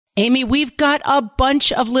Amy, we've got a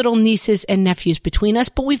bunch of little nieces and nephews between us,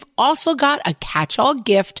 but we've also got a catch-all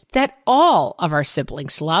gift that all of our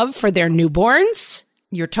siblings love for their newborns.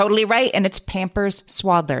 You're totally right, and it's Pampers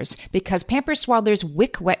Swaddlers, because Pampers Swaddlers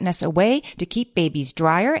wick wetness away to keep babies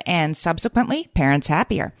drier and subsequently parents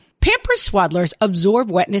happier. Pampers Swaddlers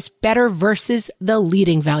absorb wetness better versus the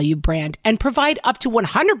leading value brand and provide up to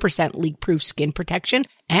 100% leak-proof skin protection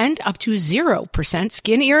and up to 0%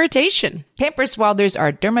 skin irritation. Pampers Swaddlers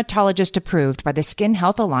are dermatologist approved by the Skin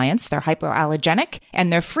Health Alliance. They're hypoallergenic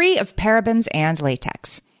and they're free of parabens and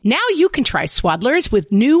latex. Now you can try Swaddlers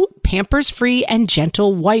with new Pampers-free and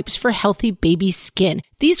gentle wipes for healthy baby skin.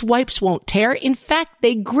 These wipes won't tear. In fact,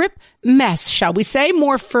 they grip mess, shall we say,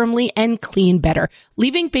 more firmly and clean better,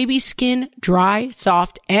 leaving baby skin dry,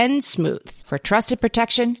 soft, and smooth. For trusted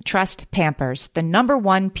protection, trust Pampers, the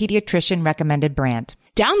 #1 pediatrician recommended brand.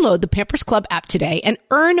 Download the Pampers Club app today and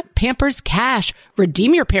earn Pampers Cash.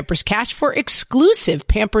 Redeem your Pampers Cash for exclusive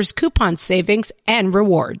Pampers coupon savings and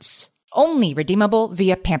rewards. Only redeemable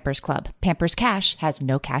via Pampers Club. Pampers Cash has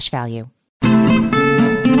no cash value.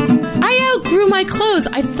 I outgrew my clothes.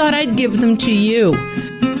 I thought I'd give them to you.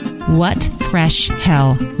 What fresh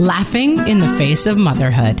hell? Laughing in the face of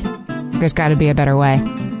motherhood. There's got to be a better way.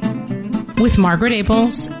 With Margaret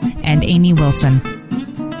Abels And Amy Wilson.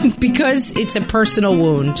 Because it's a personal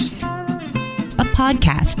wound. A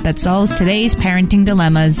podcast that solves today's parenting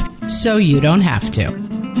dilemmas So you don't have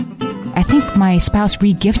to. I think my spouse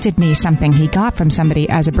re-gifted me something he got from somebody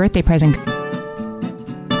as a birthday present.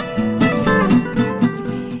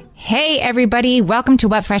 Hey, everybody. Welcome to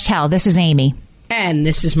What Fresh Hell. This is Amy. And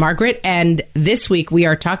this is Margaret. And this week we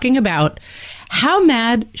are talking about how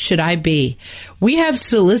mad should I be? We have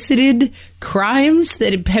solicited crimes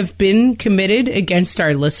that have been committed against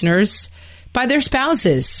our listeners by their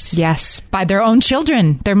spouses. Yes, by their own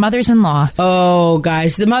children, their mothers-in-law. Oh,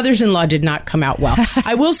 guys, the mothers-in-law did not come out well.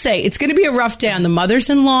 I will say it's going to be a rough day on the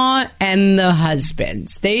mothers-in-law and the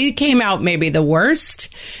husbands. They came out maybe the worst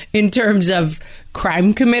in terms of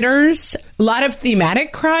crime committers. A lot of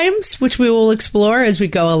thematic crimes, which we will explore as we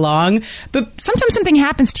go along. But Sometimes something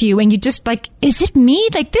happens to you and you just like, is it me?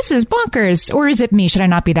 Like, this is bonkers. Or is it me? Should I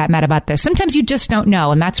not be that mad about this? Sometimes you just don't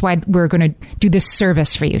know. And that's why we're going to do this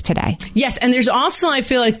service for you today. yes, and there's also, I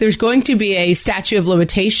feel like there's going to be a statute of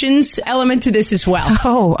limitations element to this as well.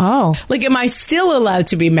 Oh. Like, am I still allowed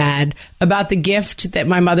to be mad about the gift that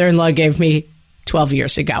my mother-in-law gave me 12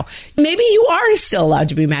 years ago? Maybe you are still allowed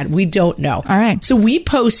to be mad. We don't know. All right. So we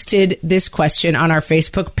posted this question on our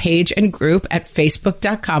Facebook page and group at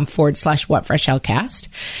facebook.com/whatfreshhellcast.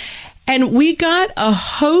 And we got a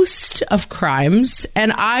host of crimes,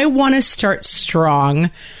 and I want to start strong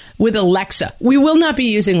with Alexa. We will not be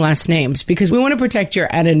using last names because we want to protect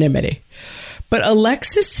your anonymity. But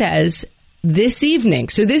Alexa says this evening,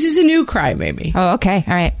 so this is a new crime, Amy. Oh, okay.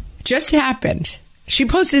 All right. Just happened. She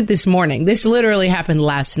posted this morning. This literally happened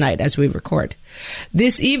last night as we record.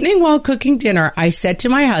 This evening while cooking dinner, I said to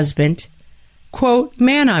my husband, quote,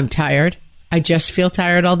 "Man, I'm tired. I just feel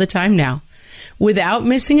tired all the time now." Without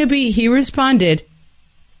missing a beat, he responded,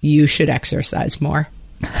 "You should exercise more."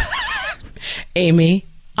 Amy,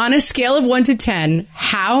 on a scale of 1 to 10,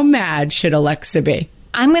 how mad should Alexa be?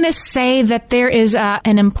 I'm going to say that there is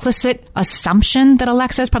an implicit assumption that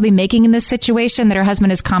Alexa is probably making in this situation, that her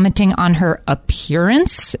husband is commenting on her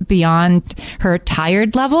appearance beyond her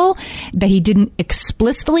tired level, that he didn't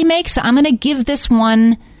explicitly make. So I'm going to give this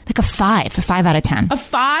one like a 5 out of 10. A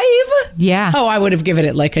 5? Yeah. Oh, I would have given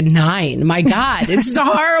it like a 9. My God, it's a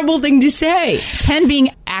horrible thing to say. 10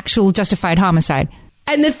 being actual justified homicide.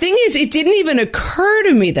 And the thing is, it didn't even occur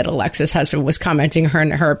to me that Alexa's husband was commenting on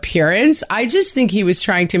her appearance. I just think he was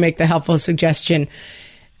trying to make the helpful suggestion,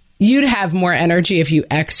 you'd have more energy if you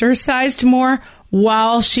exercised more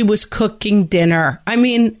while she was cooking dinner. I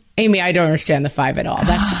mean, Amy, I don't understand the 5 at all.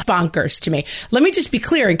 That's bonkers to me. Let me just be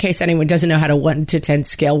clear in case anyone doesn't know how a 1 to 10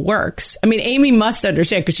 scale works. I mean, Amy must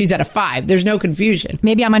understand because she's at a 5. There's no confusion.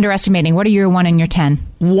 Maybe I'm underestimating. What are your 1 and your 10?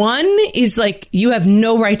 1 is like, you have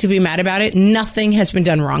no right to be mad about it. Nothing has been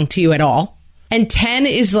done wrong to you at all. And 10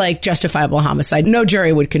 is like justifiable homicide. No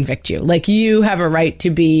jury would convict you. Like, you have a right to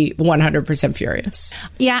be 100% furious.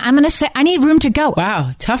 Yeah, I'm going to say I need room to go.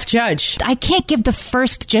 Wow, tough judge. I can't give the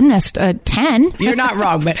first gymnast a 10. You're not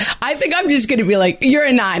wrong, but I think I'm just going to be like, you're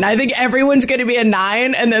a 9. I think everyone's going to be a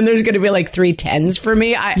 9, and then there's going to be like 3 10s for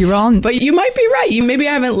me. You're wrong. But you might be right. Maybe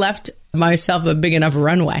I haven't left myself a big enough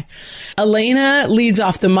runway. Elena leads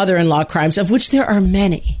off the mother-in-law crimes, of which there are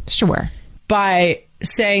many. Sure. By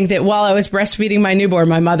saying that while I was breastfeeding my newborn,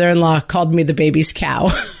 my mother-in-law called me the baby's cow.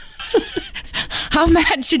 How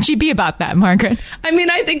mad should she be about that, Margaret? I mean,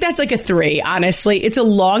 I think that's like a 3, honestly. It's a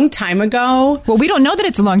long time ago. Well, we don't know that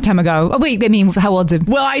it's a long time ago. Oh, wait, I mean, how old's it?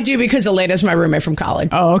 Well, I do because Elena's my roommate from college.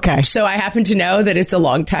 Oh, okay. So I happen to know that it's a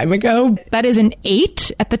long time ago. That is an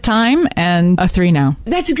 8 at the time and a 3 now.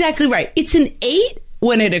 That's exactly right. It's an 8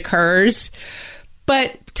 when it occurs,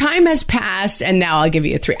 but time has passed, and now I'll give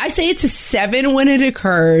you a 3. I say it's a 7 when it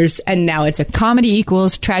occurs, and now it's a... Comedy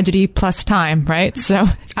equals tragedy plus time, right? So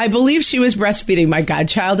I believe she was breastfeeding my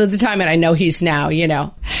godchild at the time, and I know he's now,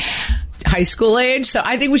 high school age. So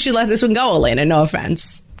I think we should let this one go, Elena. No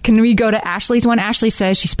offense. Can we go to Ashley's one? Ashley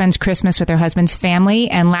says she spends Christmas with her husband's family,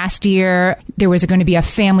 and last year there was going to be a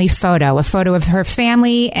family photo, a photo of her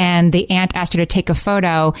family, and the aunt asked her to take a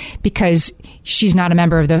photo because she's not a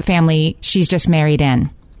member of the family. She's just married in.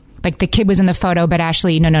 Like the kid was in the photo, but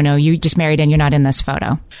Ashley, no, you just married in. You're not in this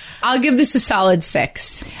photo. I'll give this a solid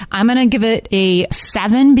 6. I'm going to give it a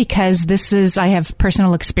 7 because I have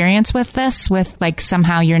personal experience with this, with like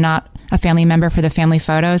somehow you're not a family member for the family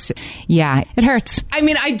photos. Yeah, it hurts. I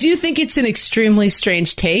mean, I do think it's an extremely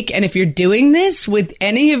strange take. And if you're doing this with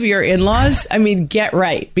any of your in-laws, I mean, get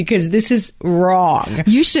right, because this is wrong.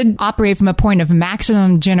 You should operate from a point of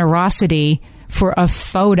maximum generosity for a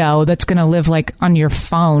photo that's going to live like on your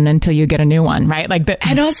phone until you get a new one, right? Like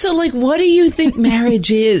and also, like, what do you think marriage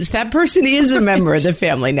is? That person is a member of the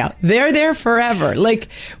family now. They're there forever. Like,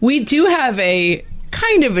 we do have a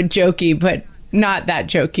kind of a jokey, but not that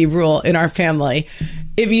jokey rule in our family.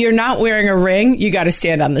 If you're not wearing a ring, you got to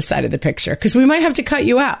stand on the side of the picture because we might have to cut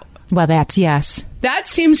you out. Well, yes. That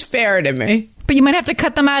seems fair to me. But you might have to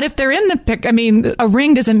cut them out if they're in the pic. I mean, a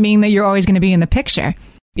ring doesn't mean that you're always going to be in the picture.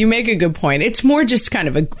 You make a good point. It's more just kind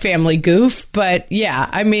of a family goof. But yeah,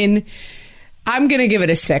 I mean, I'm going to give it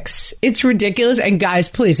a 6. It's ridiculous. And guys,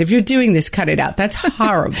 please, if you're doing this, cut it out. That's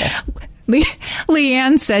horrible.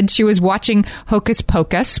 Leanne said she was watching Hocus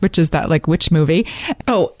Pocus, which is that like witch movie.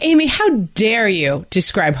 Oh, Amy, how dare you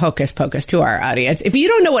describe Hocus Pocus to our audience? If you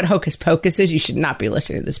don't know what Hocus Pocus is, you should not be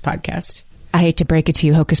listening to this podcast. I hate to break it to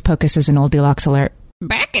you, Hocus Pocus is an old deluxe alert.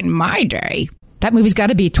 Back in my day. That movie's got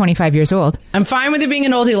to be 25 years old. I'm fine with it being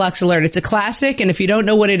an oldie Lux alert. It's a classic, and if you don't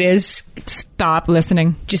know what it is, stop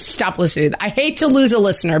listening. Just stop listening. I hate to lose a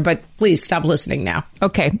listener, but please stop listening now.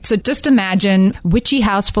 Okay, so just imagine witchy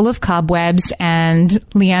house full of cobwebs, and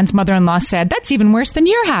Leanne's mother-in-law said, "That's even worse than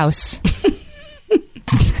your house."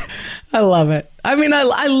 I love it. I mean, I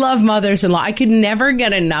love mothers-in-law. I could never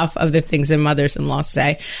get enough of the things that mothers-in-law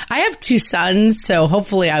say. I have 2 sons, so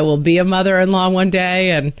hopefully I will be a mother-in-law one day,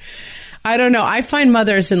 and I don't know. I find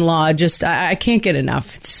mothers-in-law just, I can't get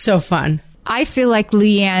enough. It's so fun. I feel like,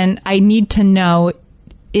 Leanne, I need to know,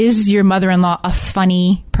 is your mother-in-law a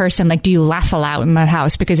funny person? Like, do you laugh a lot in that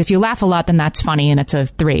house? Because if you laugh a lot, then that's funny and it's a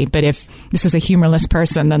 3. But if this is a humorless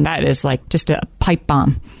person, then that is like just a pipe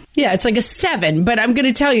bomb. Yeah, it's like a 7, but I'm going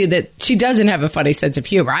to tell you that she doesn't have a funny sense of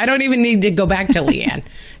humor. I don't even need to go back to Leanne.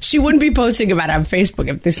 She wouldn't be posting about it on Facebook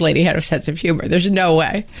if this lady had a sense of humor. There's no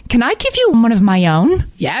way. Can I give you one of my own?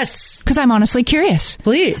 Yes. Because I'm honestly curious.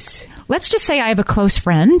 Please. Let's just say I have a close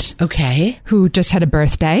friend. Okay. Who just had a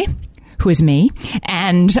birthday. Who is me.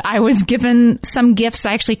 And I was given some gifts.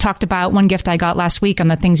 I actually talked about one gift I got last week on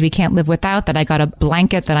the things we can't live without, that I got a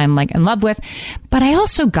blanket that I'm like in love with. But I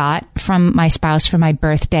also got from my spouse for my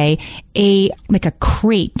birthday a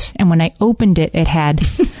crate. And when I opened it, it had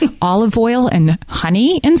olive oil and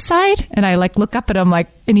honey inside. And I look up at him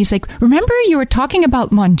and he's like, "Remember you were talking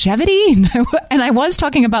about longevity?" And I was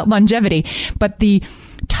talking about longevity, but the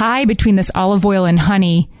tie between this olive oil and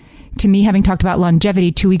honey to me having talked about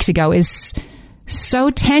longevity 2 weeks ago is so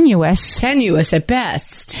tenuous at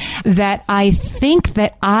best, that I think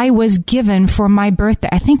that I was given for my birthday.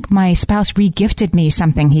 I think my spouse re-gifted me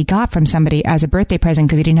something he got from somebody as a birthday present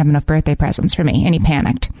because he didn't have enough birthday presents for me and he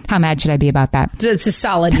panicked. How mad should I be about that? It's a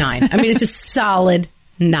solid 9. I mean, it's a solid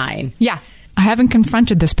 9. Yeah. I haven't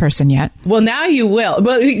confronted this person yet. Well, now you will.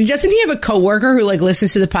 Well, doesn't he have a coworker who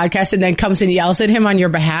listens to the podcast and then comes and yells at him on your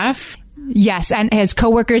behalf? Yes, and his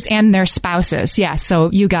coworkers and their spouses. Yeah,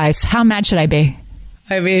 so you guys, how mad should I be?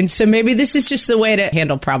 I mean, so maybe this is just the way to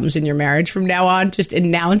handle problems in your marriage from now on. Just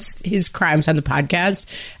announce his crimes on the podcast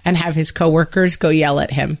and have his coworkers go yell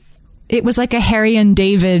at him. It was like a Harry and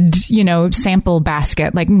David, sample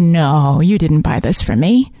basket. Like, no, you didn't buy this for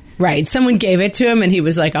me. Right. Someone gave it to him and he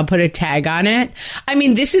was like, "I'll put a tag on it." I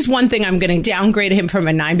mean, this is one thing I'm going to downgrade him from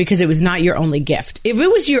a 9 because it was not your only gift. If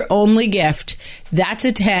it was your only gift, that's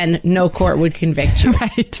a 10. No court would convict you.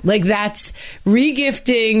 Right. That's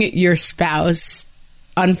regifting your spouse.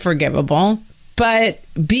 Unforgivable. But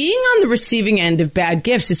being on the receiving end of bad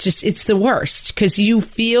gifts, it's the worst because you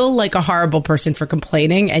feel like a horrible person for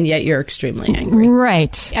complaining and yet you're extremely angry.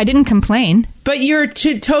 Right. I didn't complain. But you're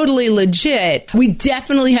totally legit. We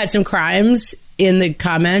definitely had some crimes in the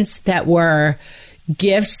comments that were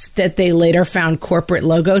gifts that they later found corporate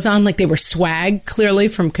logos on, like they were swag, clearly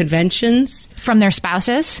from conventions. From their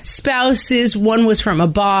spouses? Spouses. One was from a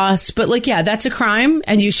boss. But like, yeah, that's a crime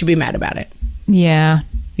and you should be mad about it. Yeah.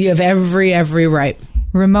 You have every right.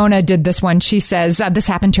 Ramona did this one. She says this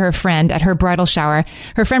happened to her friend at her bridal shower.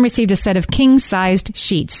 Her friend received a set of king-sized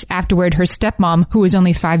sheets. Afterward, her stepmom, who was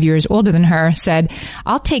only 5 years older than her, said,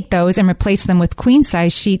 "I'll take those and replace them with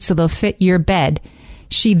queen-size sheets so they'll fit your bed."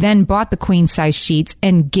 She then bought the queen-size sheets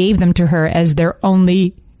and gave them to her as their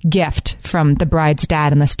only gift from the bride's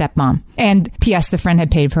dad and the stepmom. And P.S., the friend had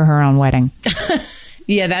paid for her own wedding.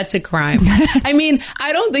 Yeah, that's a crime. I mean,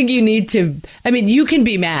 I don't think you need to. I mean, you can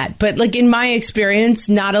be mad, but like in my experience,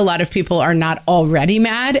 not a lot of people are not already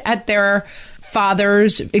mad at their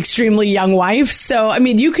father's extremely young wife. So, I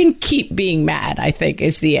mean, you can keep being mad, I think,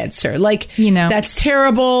 is the answer. Like, that's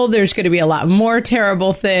terrible. There's going to be a lot more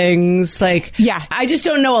terrible things. Like, yeah, I just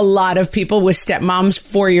don't know a lot of people with stepmoms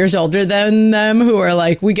 4 years older than them who are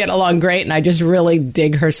like, we get along great and I just really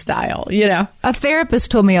dig her style, A therapist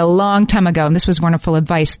told me a long time ago, and this was wonderful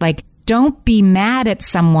advice, like, don't be mad at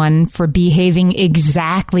someone for behaving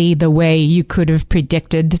exactly the way you could have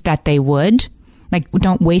predicted that they would. Like,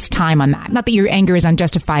 don't waste time on that. Not that your anger is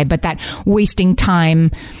unjustified, but that wasting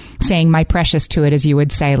time saying my precious to it, as you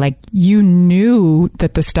would say. Like, you knew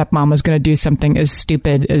that the stepmom was going to do something as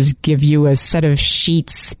stupid as give you a set of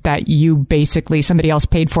sheets that you basically somebody else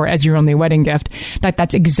paid for as your only wedding gift.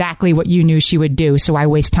 That's exactly what you knew she would do. So I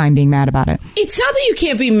waste time being mad about it. It's not that you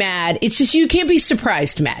can't be mad. It's just you can't be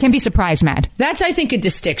surprised mad. Can't be surprised mad. That's, I think, a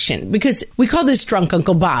distinction because we call this drunk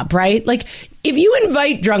Uncle Bob, right? Like, if you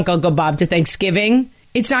invite drunk Uncle Bob to Thanksgiving,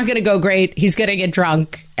 it's not going to go great. He's going to get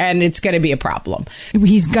drunk and it's going to be a problem.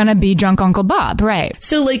 He's going to be drunk Uncle Bob, right?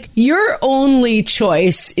 So, like, your only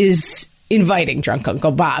choice is inviting drunk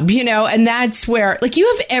Uncle Bob, and that's where, like, you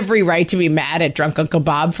have every right to be mad at drunk Uncle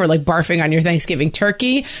Bob for, like, barfing on your Thanksgiving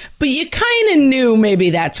turkey, but you kind of knew maybe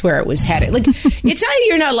that's where it was headed. Like, it's not that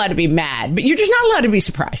you're not allowed to be mad, but you're just not allowed to be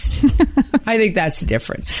surprised. I think that's the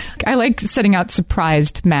difference. I like setting out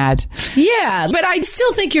surprised mad. Yeah, but I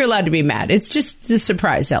still think you're allowed to be mad. It's just the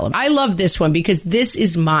surprise element. I love this one because this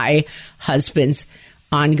is my husband's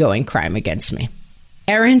ongoing crime against me.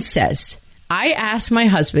 Erin says, I asked my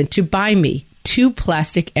husband to buy me 2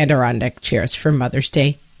 plastic Adirondack chairs for Mother's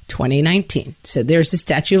Day 2019. So there's a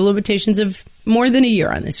statute of limitations of more than a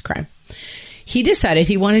year on this crime. He decided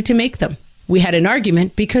he wanted to make them. We had an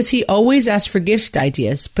argument because he always asks for gift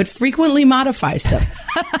ideas, but frequently modifies them.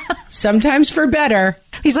 Sometimes for better.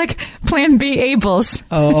 He's like Plan B Abels.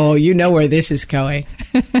 Oh, you know where this is going.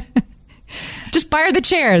 Just buy her the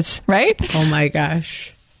chairs, right? Oh my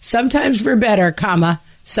gosh. Sometimes for better,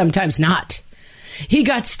 sometimes not. He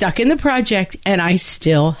got stuck in the project, and I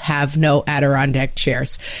still have no Adirondack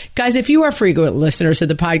chairs. Guys, if you are frequent listeners of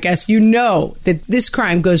the podcast, you know that this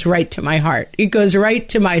crime goes right to my heart. It goes right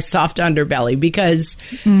to my soft underbelly because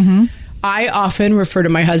I often refer to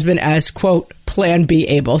my husband as, quote, Plan B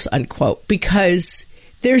Abels, unquote, because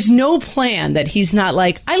there's no plan that he's not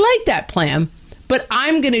like, I like that plan, but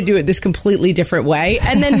I'm going to do it this completely different way.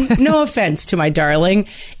 And then, no offense to my darling,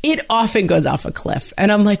 it often goes off a cliff.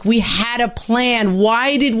 And I'm like, we had a plan.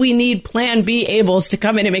 Why did we need Plan B Abels to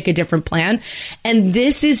come in and make a different plan? And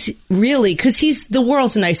this is really, because he's the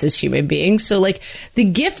world's nicest human being. So, like, the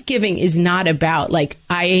gift giving is not about, like,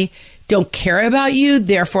 I don't care about you,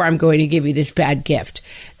 therefore I'm going to give you this bad gift.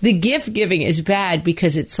 The gift giving is bad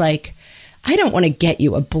because it's like, I don't want to get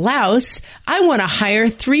you a blouse. I want to hire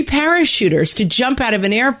 3 parachuters to jump out of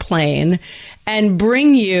an airplane and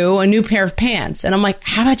bring you a new pair of pants. And I'm like,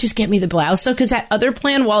 how about just get me the blouse? So, because that other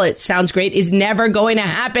plan, while it sounds great, is never going to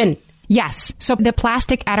happen. Yes. So the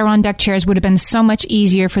plastic Adirondack chairs would have been so much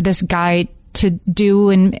easier for this guy to do.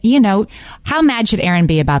 And, how mad should Erin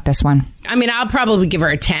be about this one? I mean, I'll probably give her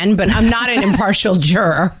a 10, but I'm not an impartial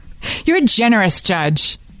juror. You're a generous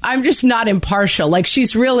judge. I'm just not impartial. Like,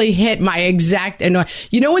 she's really hit my exact annoy.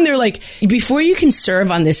 When they're like, before you can serve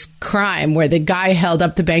on this crime where the guy held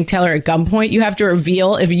up the bank teller at gunpoint, you have to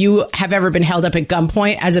reveal if you have ever been held up at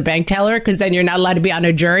gunpoint as a bank teller, because then you're not allowed to be on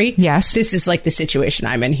a jury. Yes. This is like the situation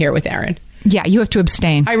I'm in here with Erin. Yeah, you have to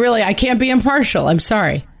abstain. I can't be impartial. I'm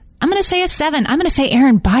sorry. I'm going to say a 7. I'm going to say,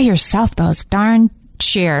 Erin, buy yourself those darn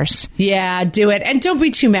chairs. Yeah, do it. And don't be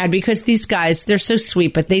too mad because these guys, they're so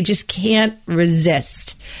sweet, but they just can't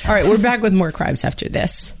resist. All right, we're back with more crimes after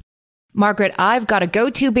this. Margaret, I've got a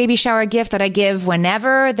go-to baby shower gift that I give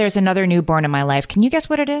whenever there's another newborn in my life. Can you guess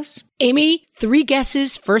what it is? Amy, 3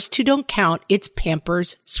 guesses. First 2 don't count. It's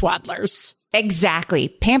Pampers Swaddlers. Exactly.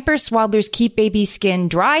 Pampers Swaddlers keep baby's skin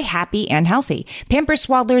dry, happy, and healthy. Pampers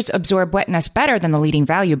Swaddlers absorb wetness better than the leading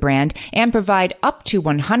value brand and provide up to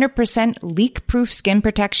 100% leak-proof skin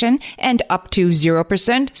protection and up to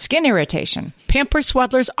 0% skin irritation. Pampers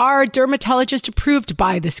Swaddlers are dermatologist approved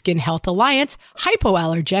by the Skin Health Alliance,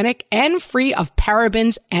 hypoallergenic, and free of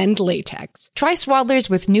parabens and latex. Try Swaddlers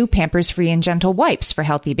with new Pampers Free and Gentle wipes for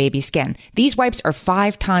healthy baby skin. These wipes are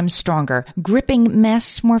 5 times stronger, gripping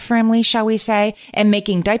mess more firmly, shall we say, and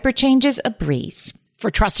making diaper changes a breeze. For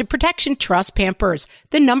trusted protection, trust Pampers,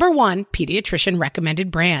 the #1 pediatrician recommended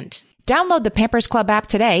brand. Download the Pampers Club app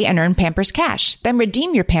today and earn Pampers Cash. Then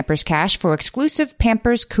redeem your Pampers Cash for exclusive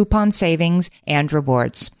Pampers coupon savings and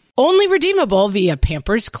rewards. Only redeemable via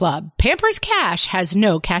Pampers Club. Pampers Cash has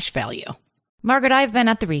no cash value. Margaret, I've been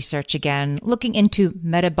at the research again, looking into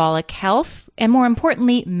metabolic health and, more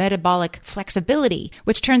importantly, metabolic flexibility,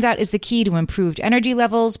 which turns out is the key to improved energy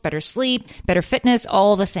levels, better sleep, better fitness,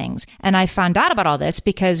 all the things. And I found out about all this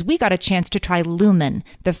because we got a chance to try Lumen,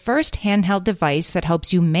 the first handheld device that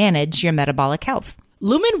helps you manage your metabolic health.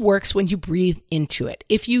 Lumen works when you breathe into it.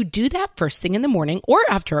 If you do that first thing in the morning or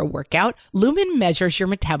after a workout, Lumen measures your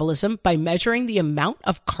metabolism by measuring the amount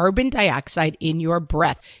of carbon dioxide in your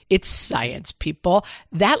breath. It's science, people.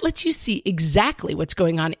 That lets you see exactly what's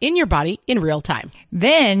going on in your body in real time.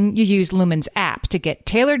 Then you use Lumen's app to get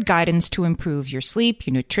tailored guidance to improve your sleep,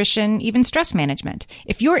 your nutrition, even stress management.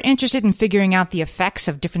 If you're interested in figuring out the effects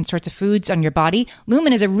of different sorts of foods on your body,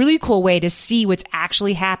 Lumen is a really cool way to see what's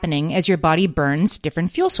actually happening as your body burns different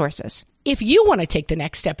fuel sources. If you want to take the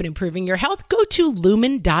next step in improving your health, go to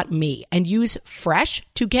lumen.me and use FRESH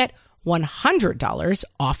to get $100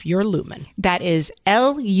 off your Lumen. That is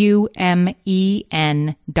LUMEN.ME.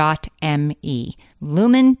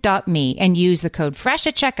 Lumen.me, and use the code FRESH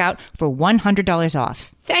at checkout for $100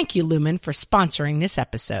 off. Thank you, Lumen, for sponsoring this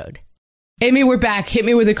episode. Amy, we're back. Hit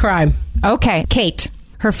me with a crime. Okay, Kate.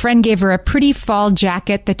 Her friend gave her a pretty fall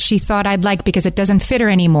jacket that she thought I'd like because it doesn't fit her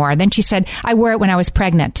anymore. Then she said, I wore it when I was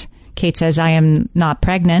pregnant. Kate says, I am not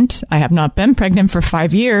pregnant. I have not been pregnant for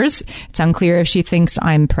 5 years. It's unclear if she thinks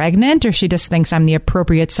I'm pregnant or she just thinks I'm the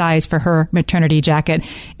appropriate size for her maternity jacket.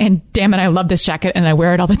 And damn it, I love this jacket and I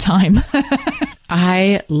wear it all the time.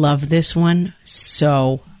 I love this one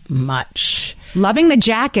so much. Loving the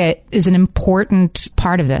jacket is an important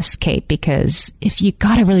part of this, Kate, because if you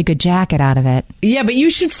got a really good jacket out of it. Yeah, but you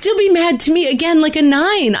should still be mad to me again, like a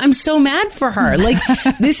 9. I'm so mad for her. Like,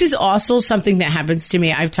 this is also something that happens to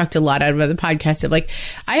me. I've talked a lot out of the podcast of like,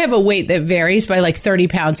 I have a weight that varies by like 30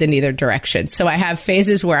 pounds in either direction. So I have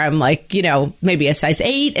phases where I'm like, you know, maybe a size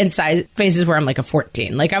 8 and phases where I'm like a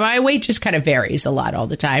 14. Like my weight just kind of varies a lot all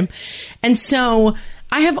the time. And so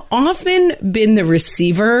I have often been the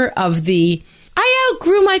receiver of the, I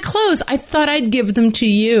outgrew my clothes. I thought I'd give them to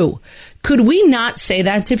you. Could we not say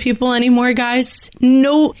that to people anymore, guys?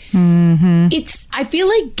 No. Mm-hmm. I feel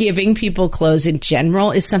like giving people clothes in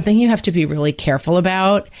general is something you have to be really careful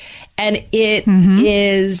about. And it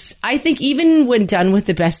is, I think even when done with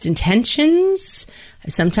the best intentions, I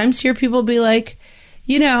sometimes hear people be like,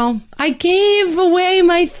 you know, I gave away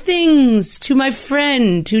my things to my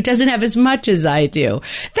friend who doesn't have as much as I do.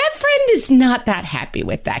 That friend is not that happy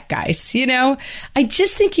with that, guys. You know, I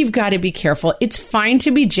just think you've got to be careful. It's fine to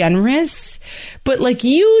be generous, but like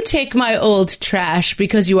you take my old trash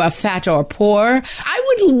because you are fat or poor,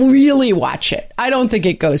 I would really watch it. I don't think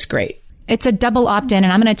it goes great. It's a double opt-in,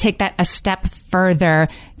 and I'm going to take that a step further.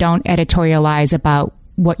 Don't editorialize about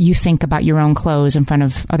what you think about your own clothes in front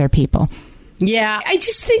of other people. Yeah, I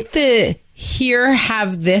just think the here,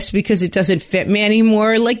 have this because it doesn't fit me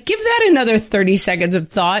anymore. Like, give that another 30 seconds of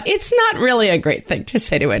thought. It's not really a great thing to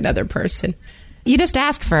say to another person. You just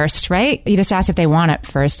ask first, right? You just ask if they want it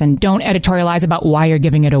first, and don't editorialize about why you're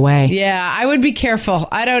giving it away. Yeah, I would be careful.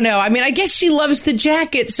 I don't know. I mean, I guess she loves the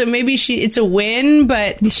jacket, so maybe it's a win,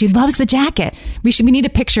 but... She loves the jacket. We need a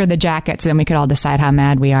picture of the jacket so then we could all decide how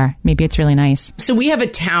mad we are. Maybe it's really nice. So we have a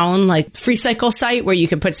town, like, free cycle site where you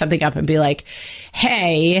can put something up and be like,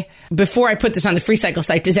 hey, before I put this on the free cycle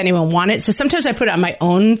site, does anyone want it? So sometimes I put it on my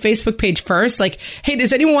own Facebook page first, like, hey,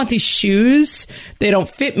 does anyone want these shoes? They don't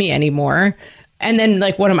fit me anymore. And then,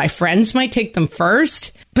 like, one of my friends might take them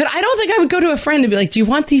first. But I don't think I would go to a friend and be like, do you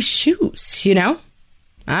want these shoes? You know?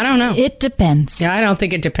 I don't know. It depends. Yeah, I don't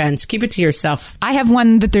think it depends. Keep it to yourself. I have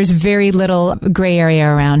one that there's very little gray area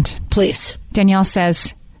around. Please. Danielle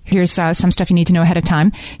says, Here's some stuff you need to know ahead of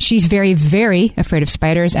time. She's very, very afraid of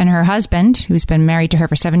spiders, and her husband, who's been married to her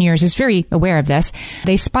for 7 years, is very aware of this.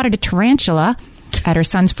 They spotted a tarantula at her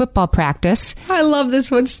son's football practice. I love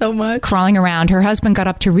this one so much. Crawling around. Her husband got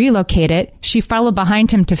up to relocate it. She followed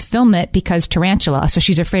behind him to film it because tarantula. So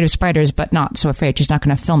she's afraid of spiders, but not so afraid. She's not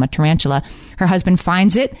going to film a tarantula. Her husband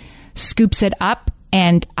finds it, scoops it up,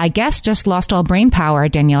 and I guess just lost all brain power,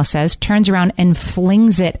 Danielle says, turns around and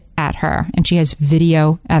flings it at her. And she has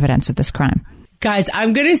video evidence of this crime. Guys,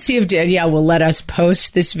 I'm going to see if Danielle will let us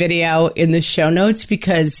post this video in the show notes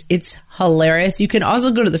because it's hilarious. You can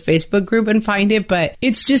also go to the Facebook group and find it, but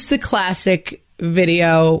it's just the classic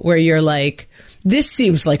video where you're like, this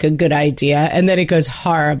seems like a good idea. And then it goes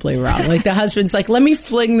horribly wrong. Like the husband's like, let me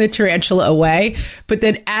fling the tarantula away. But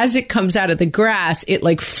then as it comes out of the grass, it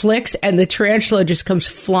like flicks and the tarantula just comes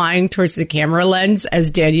flying towards the camera lens as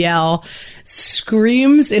Danielle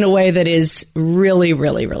screams in a way that is really,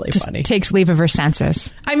 really, really funny. Takes leave of her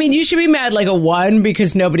senses. I mean, you should be mad like a 1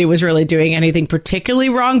 because nobody was really doing anything particularly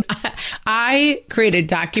wrong. I create a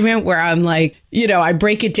document where I'm like, I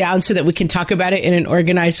break it down so that we can talk about it in an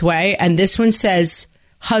organized way. And this one says,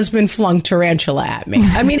 husband flung tarantula at me.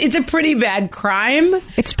 I mean, it's a pretty bad crime.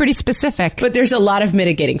 It's pretty specific. But there's a lot of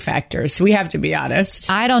mitigating factors. We have to be honest.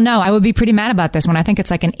 I don't know. I would be pretty mad about this one. I think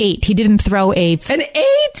it's like an 8. He didn't throw an 8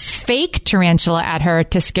 fake tarantula at her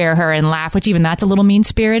to scare her and laugh, which even that's a little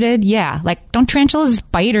mean-spirited. Yeah. Like, don't tarantulas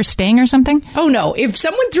bite or sting or something? Oh, no. If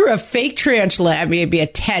someone threw a fake tarantula at me, it'd be a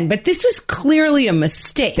 10. But this was clearly a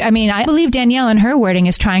mistake. I mean, I believe Danielle in her wording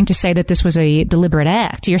is trying to say that this was a deliberate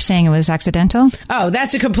act. You're saying it was accidental? Oh,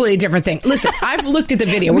 that's a completely different thing. Listen, I've looked at the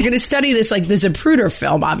video. We're going to study this like the Zapruder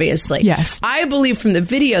film, obviously. Yes. I believe from the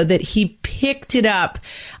video that he picked it up.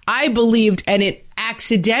 I believed, and it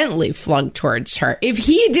accidentally flung towards her. If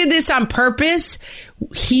he did this on purpose,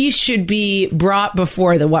 he should be brought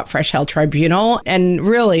before the What Fresh Hell Tribunal and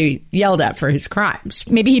really yelled at for his crimes.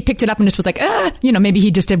 Maybe he picked it up and just was like, maybe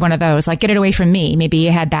he just did one of those, like, get it away from me. Maybe he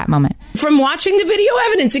had that moment. From watching the video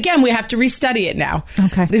evidence, again, we have to restudy it now.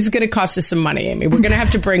 Okay. This is going to cost us some money, Amy. We're going to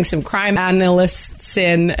have to bring some crime analysts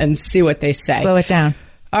in and see what they say. Slow it down.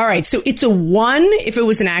 All right, so it's a 1 if it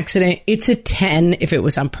was an accident. It's a 10 if it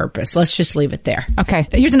was on purpose. Let's just leave it there. Okay.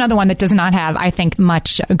 Here's another one that does not have, I think,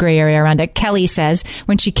 much gray area around it. Kelly says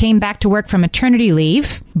when she came back to work from maternity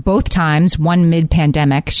leave, both times, one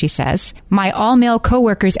mid-pandemic, she says, my all-male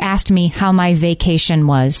coworkers asked me how my vacation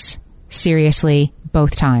was. Seriously,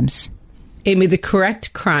 both times. Amy, the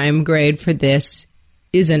correct crime grade for this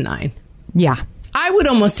is a 9. Yeah. I would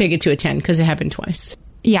almost take it to a 10 because it happened twice.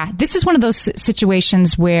 Yeah, this is one of those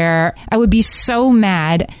situations where I would be so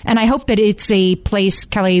mad, and I hope that it's a place,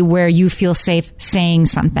 Kelly, where you feel safe saying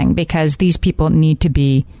something, because these people need to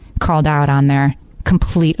be called out on their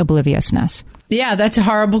complete obliviousness. Yeah, that's a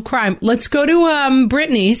horrible crime. Let's go to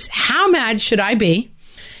Brittany's. How mad should I be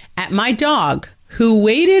at my dog who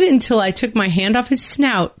waited until I took my hand off his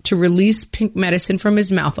snout to release pink medicine from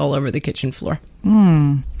his mouth all over the kitchen floor?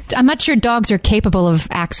 I'm not sure dogs are capable of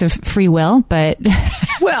acts of free will, but...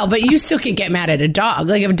 Well, but you still can get mad at a dog.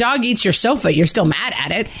 Like, if a dog eats your sofa, you're still mad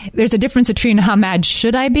at it. There's a difference between how mad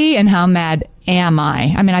should I be and how mad am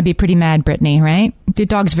I? I mean, I'd be pretty mad, Brittany, right? The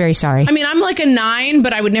dog's very sorry. I mean, I'm like a 9,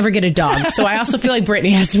 but I would never get a dog. So I also feel like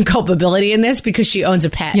Brittany has some culpability in this because she owns a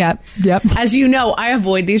pet. Yep. As you know, I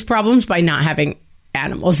avoid these problems by not having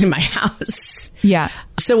animals in my house. Yeah.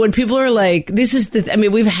 So when people are like, this is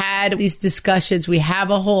we've had these discussions. We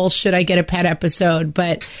have a whole should I get a pet episode,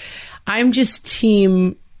 but I'm just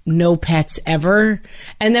team no pets ever.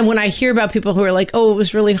 And then when I hear about people who are like, oh, it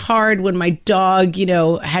was really hard when my dog,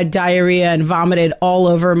 had diarrhea and vomited all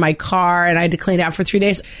over my car and I had to clean it out for 3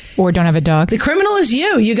 days. Or don't have a dog. The criminal is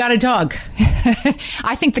you. You got a dog.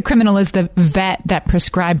 I think the criminal is the vet that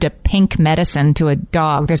prescribed a pink medicine to a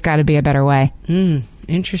dog. There's got to be a better way.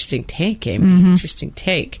 Interesting take, Amy. Interesting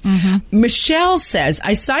take. Michelle says,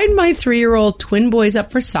 I signed my 3-year-old twin boys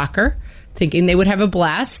up for soccer, thinking they would have a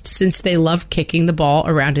blast since they love kicking the ball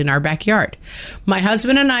around in our backyard. My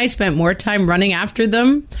husband and I spent more time running after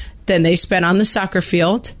them than they spent on the soccer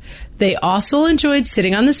field. They also enjoyed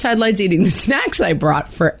sitting on the sidelines eating the snacks I brought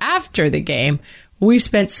for after the game. We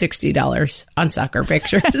spent $60 on soccer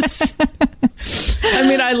pictures. I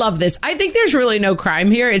mean, I love this. I think there's really no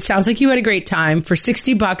crime here. It sounds like you had a great time. For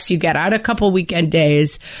 $60, you get out a couple weekend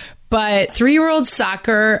days. But 3-year-old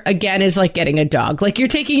soccer, again, is like getting a dog. Like, you're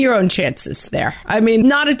taking your own chances there. I mean,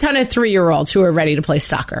 not a ton of 3-year-olds who are ready to play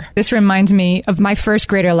soccer. This reminds me of my first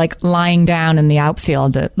grader, like, lying down in the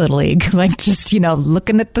outfield at Little League. Like, just,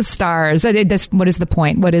 looking at the stars. What is the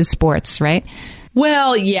point? What is sports, right?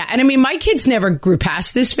 Well, yeah. And I mean, my kids never grew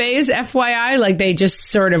past this phase, FYI. Like, they just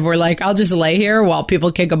sort of were like, I'll just lay here while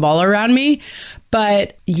people kick a ball around me.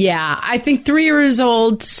 But yeah, I think 3 years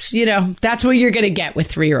old, you know, that's what you're going to get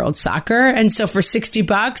with 3-year-old soccer. And so for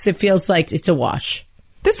 $60, it feels like it's a wash.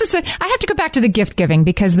 I have to go back to the gift giving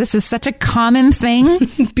because this is such a common thing.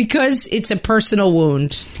 Because it's a personal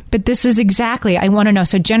wound. But this is exactly, I want to know.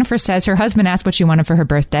 So Jennifer says her husband asked what she wanted for her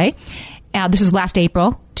birthday. This is last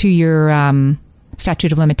April, to your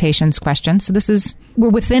statute of limitations question. So we're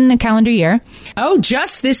within the calendar year. Oh,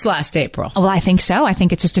 just this last April. Well, I think so. I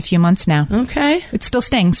think it's just a few months now. Okay. It still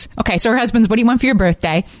stings. Okay, so her husband's, what do you want for your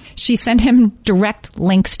birthday? She sent him direct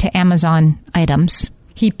links to Amazon items.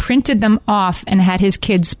 He printed them off and had his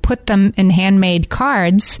kids put them in handmade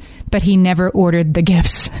cards, but he never ordered the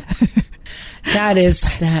gifts.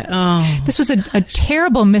 This was a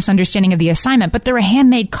terrible misunderstanding of the assignment, but there were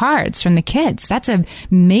handmade cards from the kids. That's a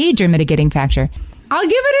major mitigating factor. I'll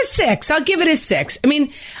give it a 6. I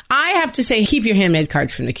mean, I have to say, keep your handmade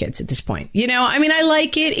cards from the kids at this point. You know, I mean, I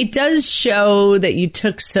like it. It does show that you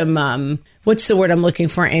took some, what's the word I'm looking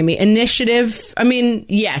for, Amy? Initiative. I mean,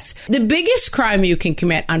 yes. The biggest crime you can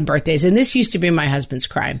commit on birthdays, and this used to be my husband's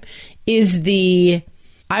crime, is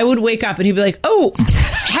I would wake up and he'd be like, oh,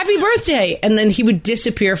 happy birthday. And then he would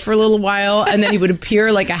disappear for a little while. And then he would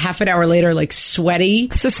appear like a half an hour later, like sweaty.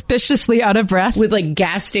 Suspiciously out of breath. With like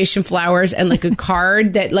gas station flowers and like a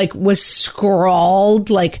card that like was scrawled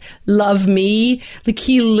like, love me. Like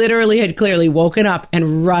he literally had clearly woken up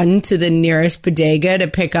and run to the nearest bodega to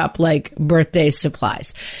pick up like birthday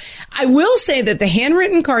supplies. I will say that the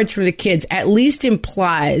handwritten cards from the kids at least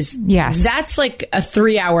implies that's like a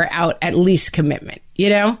 3-hour out at least commitment, you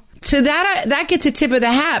know? So that gets a tip of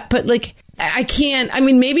the hat, but like I can't, I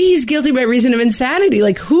mean, maybe he's guilty by reason of insanity.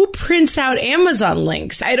 Like who prints out Amazon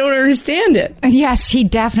links? I don't understand it. Yes, he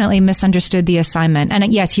definitely misunderstood the assignment.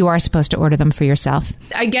 And yes, you are supposed to order them for yourself.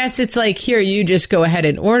 I guess it's like, here, you just go ahead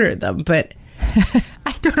and order them, but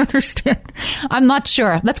I don't understand. I'm not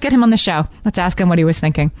sure. Let's get him on the show. Let's ask him what he was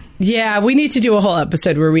thinking. Yeah, we need to do a whole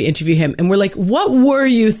episode where we interview him. And we're like, what were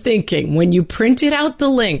you thinking when you printed out the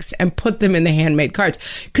links and put them in the handmade cards?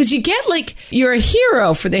 Because you get like, you're a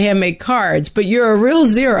hero for the handmade cards, but you're a real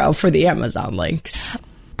zero for the Amazon links.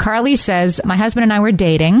 Carly says, my husband and I were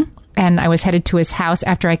dating, and I was headed to his house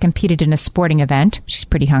after I competed in a sporting event. She's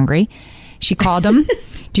pretty hungry. She called him.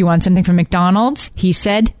 Do you want something from McDonald's? He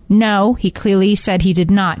said no. He clearly said he did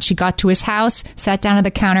not. She got to his house, sat down at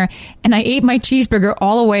the counter, and I ate my cheeseburger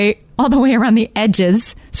all the way around the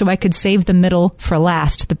edges so I could save the middle for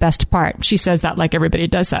last, the best part. She says that like everybody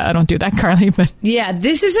does that. I don't do that, Carly, but... Yeah,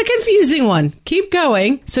 this is a confusing one. Keep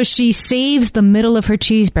going. So she saves the middle of her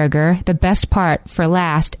cheeseburger, the best part, for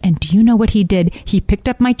last. And do you know what he did? He picked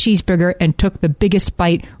up my cheeseburger and took the biggest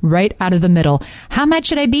bite right out of the middle. How mad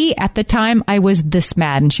should I be? At the time, I was this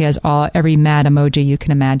mad. And she has every mad emoji you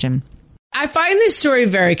can imagine. I find this story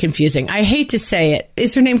very confusing. I hate to say it.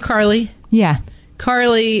 Is her name Carly? Yeah.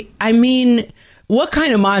 Carly, I mean, what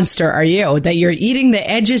kind of monster are you that you're eating the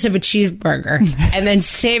edges of a cheeseburger and then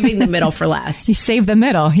saving the middle for last? He saved the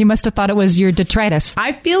middle. He must have thought it was your detritus.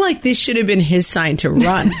 I feel like this should have been his sign to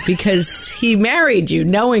run because he married you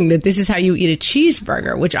knowing that this is how you eat a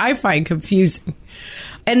cheeseburger, which I find confusing.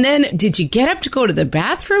 And then, did you get up to go to the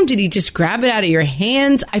bathroom? Did he just grab it out of your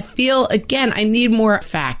hands? I feel, again, I need more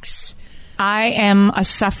facts. I am a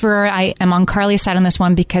sufferer. I am on Carly's side on this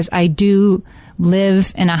one because I do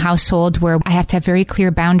live in a household where I have to have very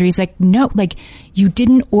clear boundaries. Like, no, like you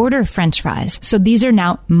didn't order French fries. So these are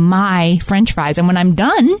now my French fries. And when I'm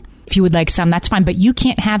done, if you would like some, that's fine. But you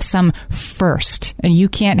can't have some first and you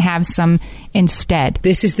can't have some instead.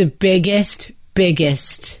 This is the biggest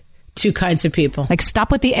two kinds of people. Like,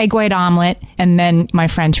 stop with the egg white omelet and then my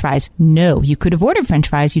French fries. No, you could have ordered French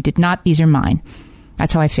fries. You did not. These are mine.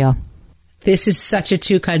 That's how I feel. This is such a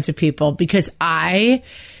two kinds of people because I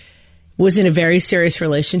was in a very serious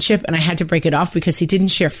relationship and I had to break it off because he didn't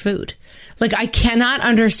share food. Like, I cannot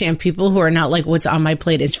understand people who are not like, what's on my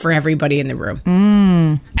plate is for everybody in the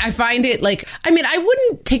room. I find it like, I mean, I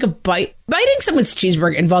wouldn't take a bite. Biting someone's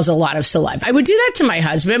cheeseburger involves a lot of saliva. I would do that to my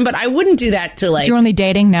husband, but I wouldn't do that to like... You're only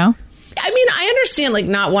dating now? I mean, I understand like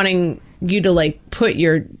not wanting you to like put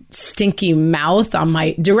your stinky mouth on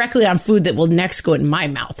directly on food that will next go in my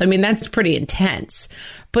mouth. I mean, that's pretty intense.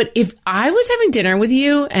 But if I was having dinner with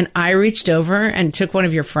you and I reached over and took one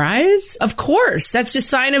of your fries, of course, that's just a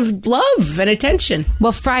sign of love and attention.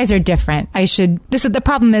 Well, fries are different. The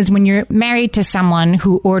problem is when you're married to someone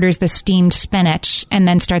who orders the steamed spinach and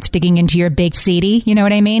then starts digging into your baked ziti, you know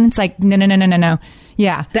what I mean? It's like, no.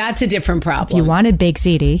 Yeah. That's a different problem. You wanted baked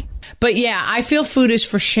ziti. But yeah, I feel food is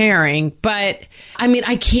for sharing. But I mean,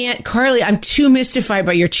 I can't, Carly, I'm too mystified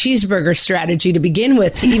by your cheeseburger strategy to begin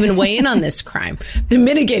with to even weigh in on this crime. The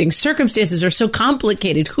mitigating circumstances are so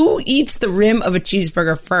complicated. Who eats the rim of a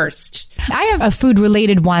cheeseburger first? I have a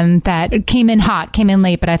food-related one that came in hot, came in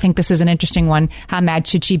late, but I think this is an interesting one. How mad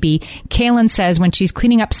should she be? Kaylin says when she's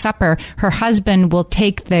cleaning up supper, her husband will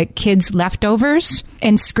take the kids' leftovers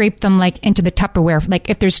and scrape them like into the Tupperware.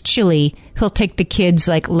 Like if there's chili, he'll take the kids'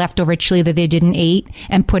 like leftover chili that they didn't eat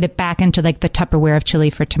and put it back into like the Tupperware of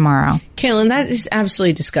chili for tomorrow. Kaylin, that is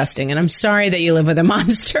absolutely disgusting. And I'm sorry that you live with a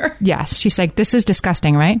monster. Yes. She's like, this is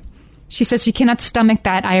disgusting, right? She says she cannot stomach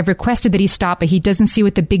that. I have requested that he stop, but he doesn't see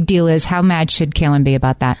what the big deal is. How mad should Kaylin be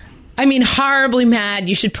about that? I mean, horribly mad.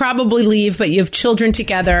 You should probably leave, but you have children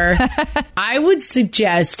together. I would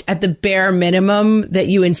suggest at the bare minimum that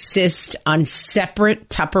you insist on separate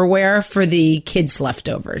Tupperware for the kids'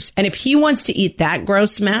 leftovers. And if he wants to eat that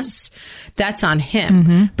gross mess, that's on him.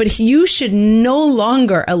 Mm-hmm. But you should no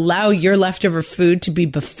longer allow your leftover food to be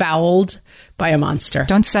befouled by a monster.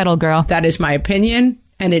 Don't settle, girl. That is my opinion.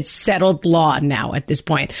 And it's settled law now at this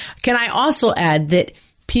point. Can I also add that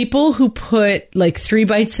people who put like 3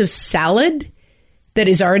 bites of salad that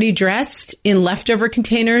is already dressed in leftover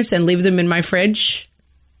containers and leave them in my fridge,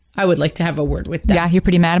 I would like to have a word with them. Yeah, you're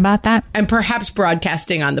pretty mad about that? And perhaps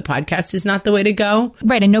broadcasting on the podcast is not the way to go.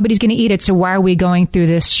 Right, and nobody's going to eat it, so why are we going through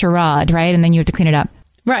this charade, right? And then you have to clean it up.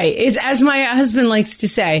 Right. Is as my husband likes to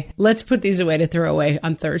say, let's put these away to throw away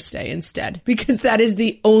on Thursday instead, because that is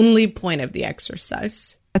the only point of the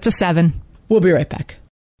exercise. That's a 7. We'll be right back.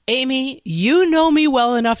 Amy, you know me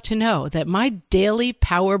well enough to know that my daily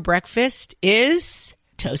power breakfast is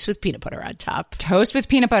toast with peanut butter on top. Toast with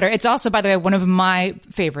peanut butter. It's also, by the way, one of my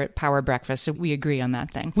favorite power breakfasts, so we agree on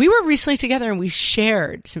that thing. We were recently together and we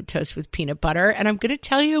shared some toast with peanut butter, and I'm going to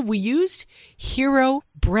tell you, we used Hero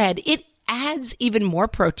bread. It adds even more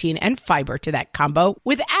protein and fiber to that combo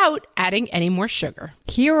without adding any more sugar.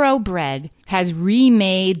 Hero Bread has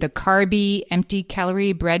remade the carby,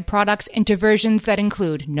 empty-calorie bread products into versions that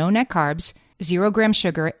include no net carbs, 0 gram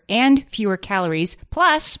sugar, and fewer calories,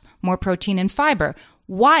 plus more protein and fiber,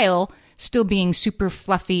 while still being super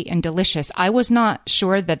fluffy and delicious. I was not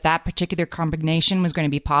sure that that particular combination was going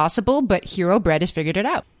to be possible, but Hero Bread has figured it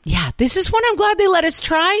out. Yeah, this is one I'm glad they let us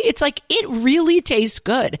try. It's like, it really tastes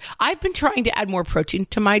good. I've been trying to add more protein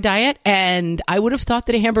to my diet, and I would have thought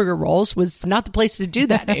that a hamburger rolls was not the place to do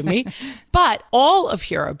that, Amy. But all of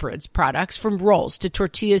Hero Bread's products, from rolls to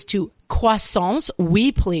tortillas to croissants,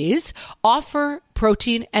 we please, offer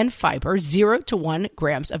protein and fiber, 0 to 1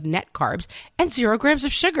 grams of net carbs, and 0 grams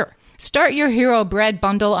of sugar. Start your Hero Bread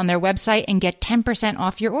bundle on their website and get 10%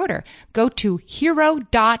 off your order. Go to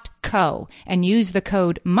hero.co and use the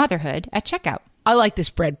code motherhood at checkout. I like this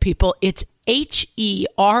bread, people. It's HERO.co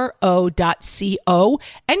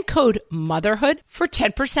and code motherhood for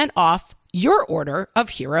 10% off your order of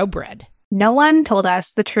Hero Bread. No one told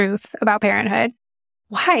us the truth about parenthood.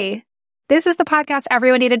 Why? This is the podcast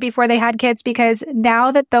everyone needed before they had kids, because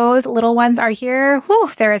now that those little ones are here,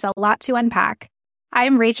 there is a lot to unpack.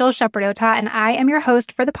 I'm Rachel Shepardota, and I am your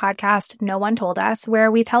host for the podcast No One Told Us, where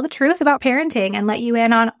we tell the truth about parenting and let you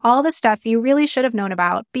in on all the stuff you really should have known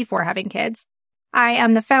about before having kids. I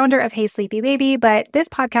am the founder of Hey Sleepy Baby, but this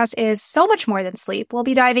podcast is so much more than sleep. We'll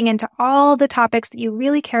be diving into all the topics that you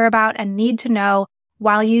really care about and need to know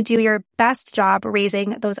while you do your best job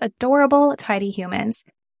raising those adorable, tiny humans.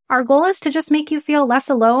 Our goal is to just make you feel less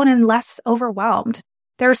alone and less overwhelmed.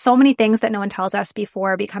 There are so many things that no one tells us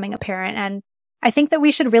before becoming a parent, and I think that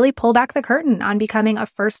we should really pull back the curtain on becoming a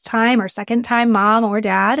first-time or second-time mom or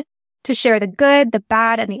dad to share the good, the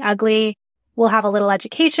bad, and the ugly. We'll have a little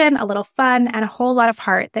education, a little fun, and a whole lot of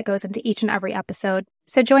heart that goes into each and every episode.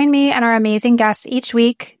 So join me and our amazing guests each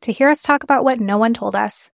week to hear us talk about what no one told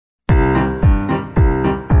us.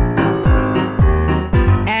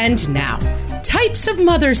 And now, types of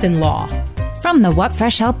mothers-in-law. From the What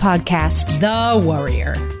Fresh Hell podcast. The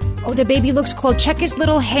Worrier. Oh, the baby looks cold. Check his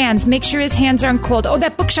little hands. Make sure his hands aren't cold. Oh,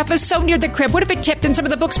 that bookshelf is so near the crib. What if it tipped and some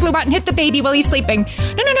of the books flew out and hit the baby while he's sleeping?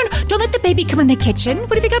 No. Don't let the baby come in the kitchen.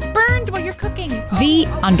 What if he got burned while you're cooking? The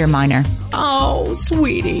Underminer. Oh,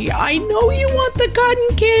 sweetie, I know you want the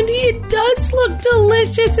cotton candy. It does look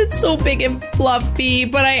delicious. It's so big and fluffy.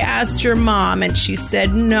 But I asked your mom and she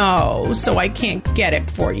said no, so I can't get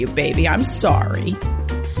it for you, baby. I'm sorry.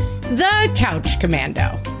 The Couch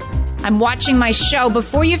Commando. I'm watching my show.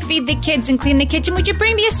 Before you feed the kids and clean the kitchen, would you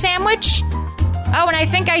bring me a sandwich? Oh, and I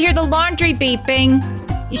think I hear the laundry beeping.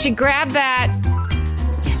 You should grab that.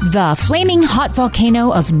 The Flaming Hot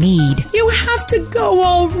Volcano of Need. You have to go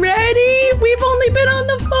already? We've only been on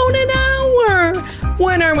the phone an hour.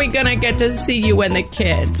 When are we going to get to see you and the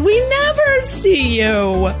kids? We never see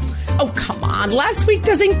you. Oh, come on. Last week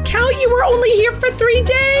doesn't count. You were only here for 3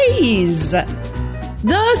 days.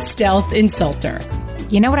 The stealth insulter.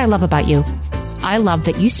 You know what I love about you? I love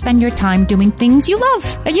that you spend your time doing things you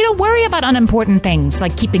love. And you don't worry about unimportant things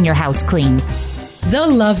like keeping your house clean. The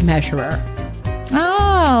love measurer.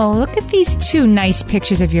 Oh, look at these 2 nice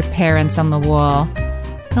pictures of your parents on the wall.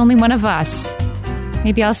 And only one of us.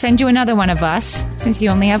 Maybe I'll send you another one of us, since you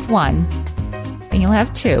only have 1. Then you'll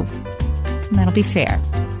have 2. And that'll be fair.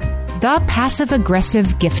 The passive-aggressive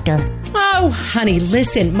gifter. Oh, honey,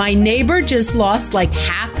 listen, my neighbor just lost like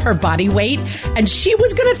half her body weight, and she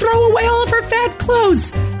was going to throw away all of her fat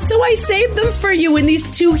clothes. So I saved them for you in these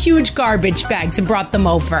 2 huge garbage bags and brought them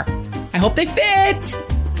over. I hope they fit.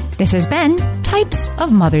 This has been Types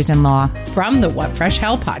of Mothers-in-Law from the What Fresh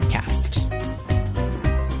Hell podcast.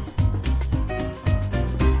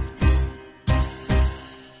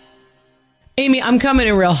 Amy, I'm coming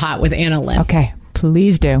in real hot with Anna Lynn. Okay,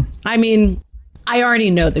 please do. I mean, I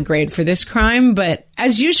already know the grade for this crime, but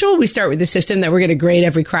as usual, we start with the system that we're going to grade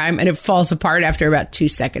every crime, and it falls apart after about 2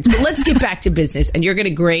 seconds. But let's get back to business, and you're going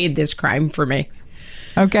to grade this crime for me.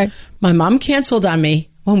 Okay. My mom canceled on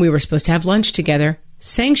me when we were supposed to have lunch together,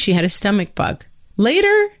 saying she had a stomach bug.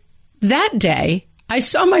 Later that day, I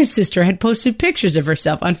saw my sister had posted pictures of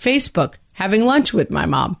herself on Facebook having lunch with my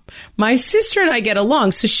mom. My sister and I get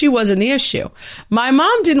along, so she wasn't the issue. My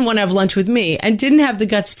mom didn't want to have lunch with me and didn't have the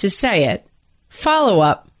guts to say it. Follow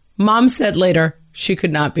up. Mom said later she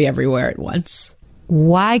could not be everywhere at once.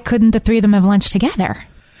 Why couldn't the 3 of them have lunch together?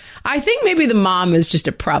 I think maybe the mom is just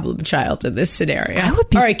a problem child in this scenario. I would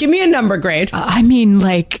be, all right, give me a number grade. I mean,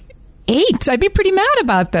 like 8. I'd be pretty mad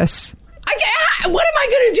about this. What am I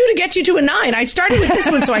going to do to get you to a 9? I started with this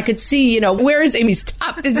one so I could see, where is Amy's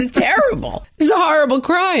top? This is terrible. This is a horrible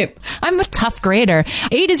crime. I'm a tough grader.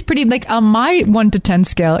 8 is pretty, on my 1 to 10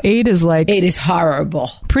 scale, 8 is 8 is horrible.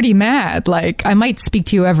 Pretty mad. I might speak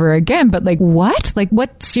to you ever again, but what?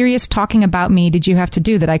 What serious talking about me did you have to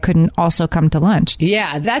do that I couldn't also come to lunch?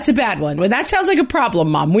 Yeah, that's a bad one. Well, that sounds like a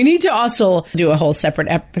problem, Mom. We need to also do a whole separate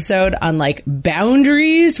episode on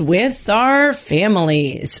boundaries with our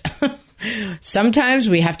families. Sometimes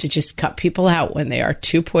we have to just cut people out when they are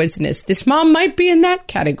too poisonous. This mom might be in that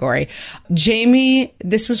category. Jamie,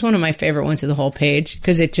 this was one of my favorite ones of the whole page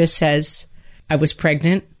because it just says, I was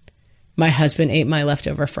pregnant. My husband ate my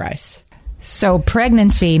leftover fries. So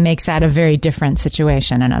pregnancy makes that a very different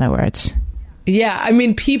situation, in other words. Yeah, I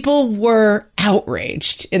mean, people were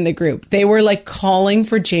outraged in the group. They were calling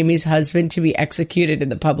for Jamie's husband to be executed in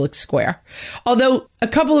the public square. Although a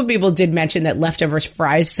couple of people did mention that leftover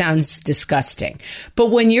fries sounds disgusting.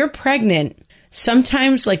 But when you're pregnant,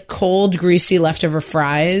 sometimes cold, greasy leftover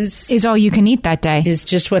fries is all you can eat that day. Is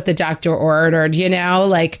just what the doctor ordered,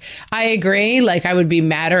 I agree. I would be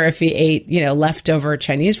madder if he ate, leftover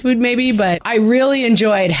Chinese food maybe. But I really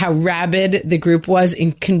enjoyed how rabid the group was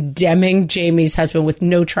in condemning Jamie's husband with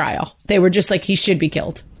no trial. They were just he should be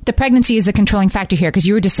killed. The pregnancy is the controlling factor here because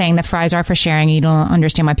you were just saying that fries are for sharing. You don't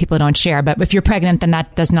understand why people don't share. But if you're pregnant, then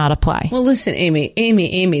that does not apply. Well, listen,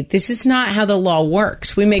 Amy, this is not how the law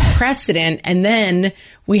works. We make precedent and then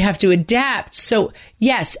we have to adapt. So,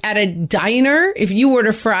 yes, at a diner, if you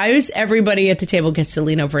order fries, everybody at the table gets to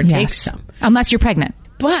lean over and take some. Unless you're pregnant.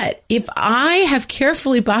 But if I have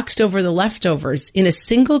carefully boxed over the leftovers in a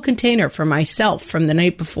single container for myself from the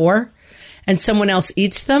night before and someone else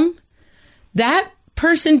eats them, that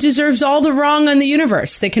person deserves all the wrong on the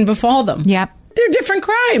universe that can befall them. Yep. They're different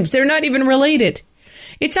crimes. They're not even related.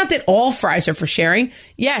 It's not that all fries are for sharing.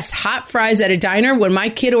 Yes, hot fries at a diner. When my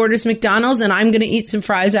kid orders McDonald's and I'm going to eat some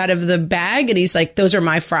fries out of the bag and he's like, those are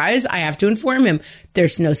my fries, I have to inform him.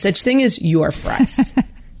 There's no such thing as your fries.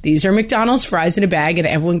 These are McDonald's fries in a bag and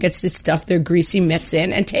everyone gets to stuff their greasy mitts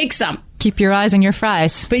in and take some. Keep your eyes on your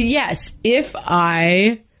fries. But yes, if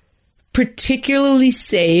I particularly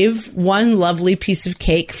save one lovely piece of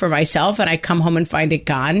cake for myself and I come home and find it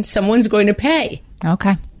gone, someone's going to pay.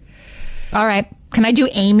 Okay. All right. Can I do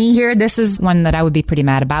Amy here? This is one that I would be pretty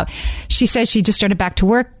mad about. She says she just started back to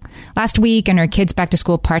work last week and her kid's back to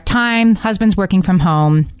school part-time. Husband's working from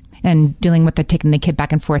home and dealing with taking the kid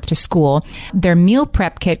back and forth to school. Their meal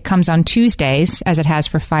prep kit comes on Tuesdays, as it has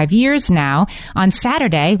for 5 years now. On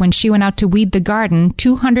Saturday, when she went out to weed the garden,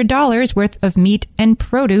 $200 worth of meat and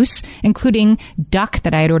produce, including duck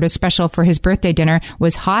that I had ordered special for his birthday dinner,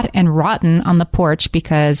 was hot and rotten on the porch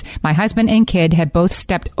because my husband and kid had both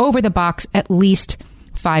stepped over the box at least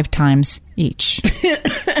 5 times each.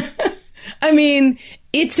 I mean,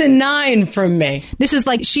 it's a 9 from me. This is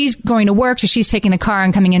like she's going to work, so she's taking the car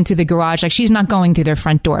and coming in through the garage. Like she's not going through their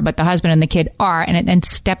front door, but the husband and the kid are, and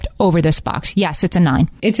stepped over this box. Yes, it's a 9.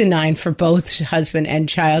 It's a 9 for both husband and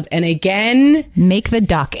child. And again, make the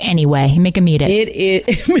duck anyway. Make him eat it. It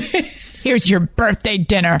is. Here's your birthday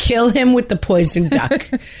dinner. Kill him with the poisoned duck.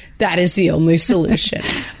 That is the only solution.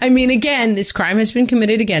 I mean, again, this crime has been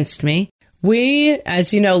committed against me. We,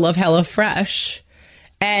 as you know, love HelloFresh.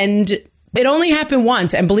 And it only happened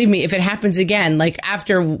once. And believe me, if it happens again, like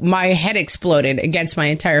after my head exploded against my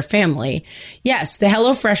entire family, yes, the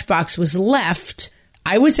HelloFresh box was left.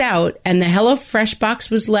 I was out and the HelloFresh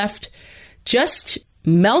box was left just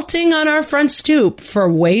melting on our front stoop for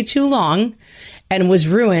way too long and was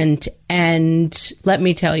ruined. And let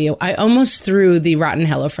me tell you, I almost threw the rotten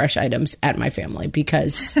HelloFresh items at my family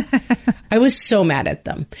because I was so mad at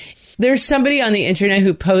them. There's somebody on the internet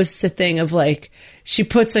who posts a thing of like, she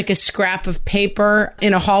puts like a scrap of paper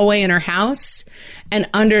in a hallway in her house and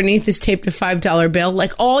underneath is taped a $5 bill.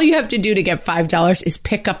 Like all you have to do to get $5 is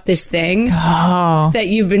pick up this thing that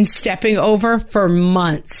you've been stepping over for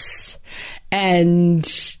months. And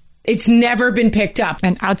it's never been picked up.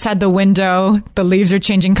 And outside the window, the leaves are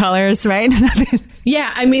changing colors, right?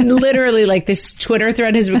 Yeah, I mean, literally, like this Twitter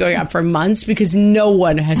thread has been going on for months because no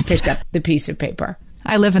one has picked up the piece of paper.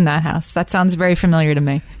 I live in that house. That sounds very familiar to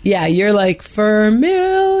me. Yeah, you're like,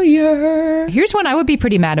 familiar. Here's one I would be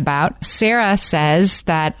pretty mad about. Sarah says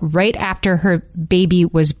that right after her baby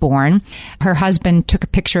was born, her husband took a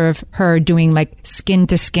picture of her doing like skin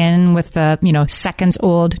to skin with the, seconds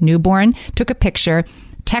old newborn, took a picture,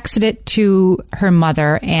 texted it to her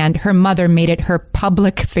mother, and her mother made it her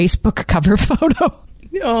public Facebook cover photo.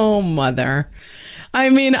 Oh, mother. I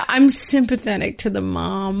mean, I'm sympathetic to the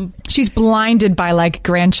mom. She's blinded by like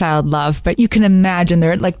grandchild love, but you can imagine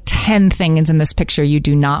there are like 10 things in this picture you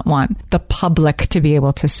do not want the public to be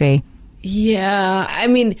able to see. Yeah. I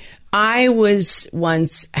mean, I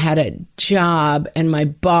once had a job and my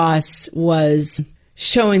boss was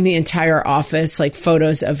showing the entire office like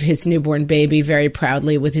photos of his newborn baby very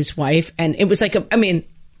proudly with his wife. And it was like, I'm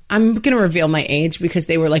going to reveal my age because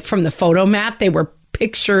they were like from the photomat. They were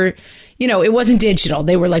picture, it wasn't digital.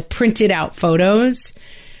 They were like printed out photos.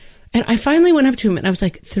 And I finally went up to him and I was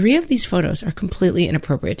like, 3 of these photos are completely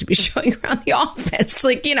inappropriate to be showing around the office.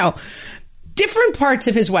 Like, different parts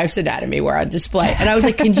of his wife's anatomy were on display. And I was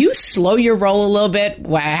like, can you slow your roll a little bit?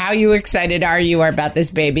 How you excited are you about this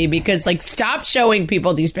baby? Because like, stop showing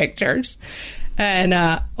people these pictures. And,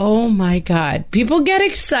 oh my God, people get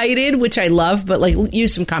excited, which I love, but like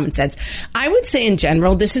use some common sense. I would say in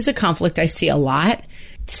general, this is a conflict I see a lot.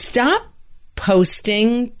 Stop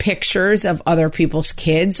posting pictures of other people's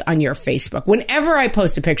kids on your Facebook. Whenever I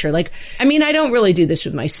post a picture, I don't really do this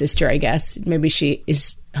with my sister, I guess. Maybe she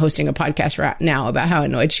is hosting a podcast right now about how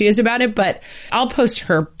annoyed she is about it, but I'll post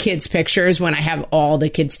her kids' pictures when I have all the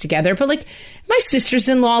kids together. But like my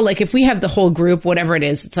sisters-in-law, like if we have the whole group, whatever it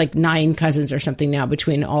is, it's like 9 cousins or something now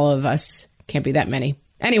between all of us. Can't be that many.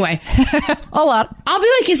 Anyway, a lot. I'll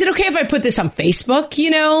be like, is it okay if I put this on Facebook?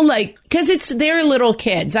 Because it's their little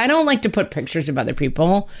kids. I don't like to put pictures of other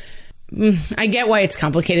people. I get why it's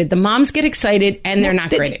complicated. The moms get excited and they're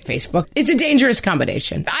not great at Facebook. It's a dangerous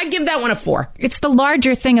combination. I give that one a 4. It's the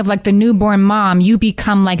larger thing of like the newborn mom. You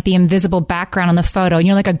become like the invisible background on the photo.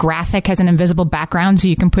 Like a graphic has an invisible background so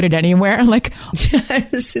you can put it anywhere. Like,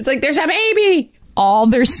 yes, it's like there's a baby. All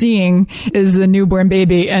they're seeing is the newborn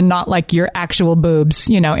baby and not like your actual boobs,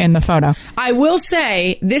 in the photo. I will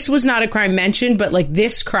say this was not a crime mentioned, but like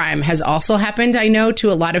this crime has also happened, I know,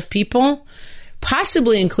 to a lot of people,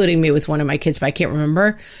 possibly including me with one of my kids, but I can't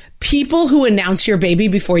remember. People who announce your baby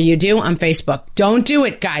before you do on Facebook. Don't do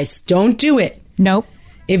it, guys. Don't do it. Nope.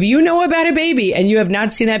 If you know about a baby and you have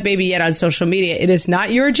not seen that baby yet on social media, it is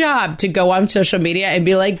not your job to go on social media and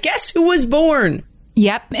be like, guess who was born?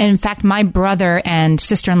 Yep. In fact, my brother and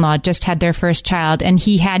sister-in-law just had their first child, and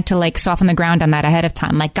he had to like soften the ground on that ahead of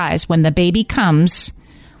time. Like, guys, when the baby comes,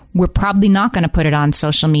 we're probably not going to put it on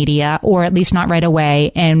social media, or at least not right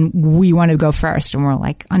away. And we want to go first. And we're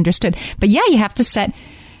like, understood. But yeah, you have to set,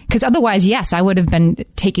 because otherwise, yes, I would have been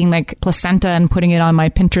taking like placenta and putting it on my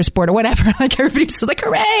Pinterest board or whatever. Like everybody's like,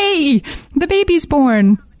 hooray, the baby's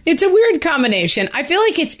born. It's a weird combination. I feel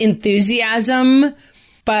like it's enthusiasm,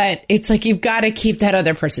 but it's like you've got to keep that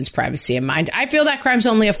other person's privacy in mind. I feel that crime's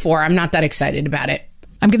only a 4. I'm not that excited about it.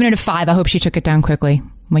 I'm giving it a 5. I hope she took it down quickly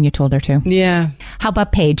when you told her to. Yeah. How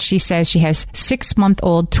about Paige? She says she has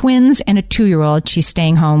 6-month-old twins and a 2-year-old. She's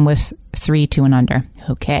staying home with 3, 2 and under.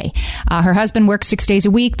 Okay. Her husband works 6 days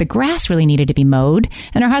a week. The grass really needed to be mowed,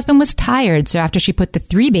 and her husband was tired. So after she put the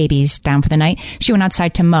 3 babies down for the night, she went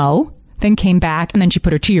outside to mow. then came back, and then she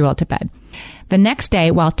put her 2-year-old to bed. The next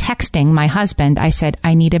day, while texting my husband, I said,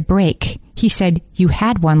 I need a break. He said, you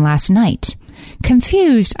had one last night.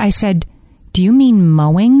 Confused, I said, do you mean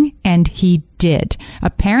mowing? And he did.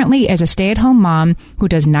 Apparently, as a stay-at-home mom who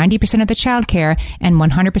does 90% of the childcare and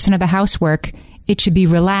 100% of the housework, it should be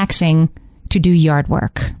relaxing to do yard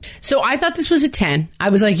work. So I thought this was a 10. I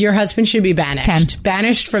was like, your husband should be banished. 10.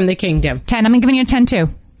 Banished from the kingdom. 10. I'm giving you a 10 too.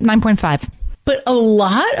 9.5. But a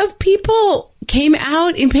lot of people came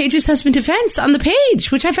out in Paige's husband defense on the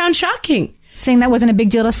page, which I found shocking. Saying that wasn't a big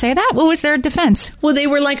deal to say that? What was their defense? Well, they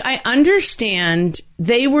were like, I understand.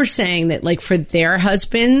 They were saying that, like, for their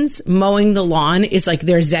husbands, mowing the lawn is like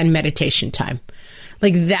their Zen meditation time.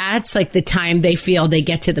 Like, that's like the time they feel they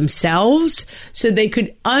get to themselves. So they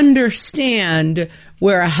could understand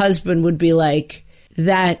where a husband would be like,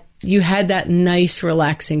 that you had that nice,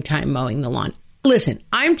 relaxing time mowing the lawn. Listen,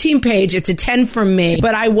 I'm Team Paige. It's a 10 from me.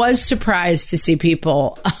 But I was surprised to see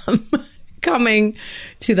people coming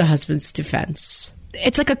to the husband's defense.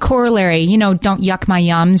 It's like a corollary, don't yuck my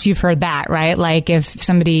yums. You've heard that, right? Like if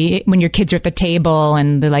somebody, when your kids are at the table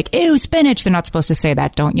and they're like, ew, spinach, they're not supposed to say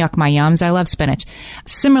that. Don't yuck my yums. I love spinach.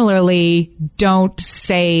 Similarly, don't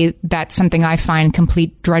say that something I find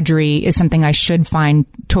complete drudgery is something I should find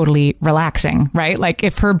totally relaxing, right? Like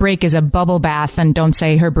if her break is a bubble bath, then don't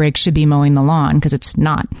say her break should be mowing the lawn, because it's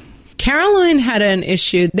not. Caroline had an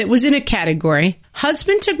issue that was in a category.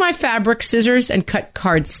 Husband took my fabric scissors and cut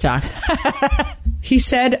cardstock. He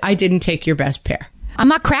said, I didn't take your best pair. I'm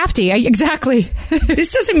not crafty. Exactly.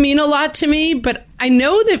 This doesn't mean a lot to me, but I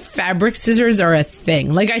know that fabric scissors are a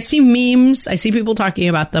thing. Like I see memes. I see people talking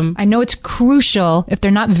about them. I know it's crucial. If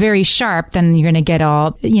they're not very sharp, then you're going to get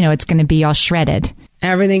all, it's going to be all shredded.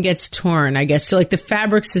 Everything gets torn, I guess. So like the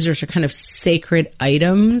fabric scissors are kind of sacred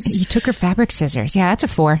items. You took her fabric scissors. Yeah, that's a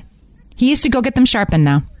 4. He used to go get them sharpened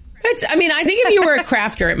now. I think if you were a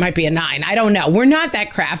crafter, it might be a 9. I don't know. We're not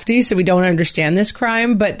that crafty, so we don't understand this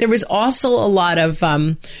crime. But there was also a lot of,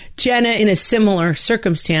 Jenna in a similar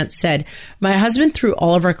circumstance said, my husband threw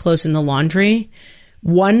all of our clothes in the laundry.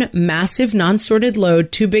 One massive non-sorted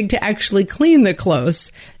load, too big to actually clean the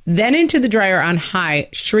clothes. Then into the dryer on high,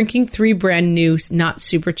 shrinking 3 brand new, not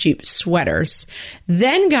super cheap sweaters.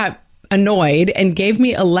 Then got annoyed and gave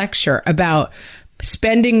me a lecture about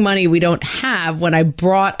spending money we don't have when I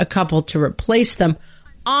brought a couple to replace them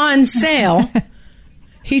on sale.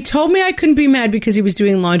 He told me I couldn't be mad because he was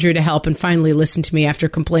doing laundry to help and finally listened to me after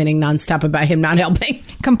complaining nonstop about him not helping.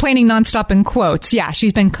 Complaining nonstop in quotes. Yeah,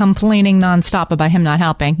 she's been complaining nonstop about him not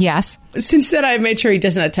helping. Yes. Since then, I've made sure he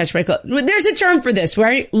does not touch my clothes. There's a term for this,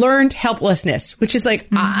 right? Learned helplessness, which is like,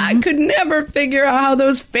 I could never figure out how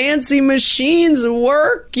those fancy machines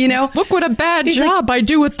work, Look what a bad job I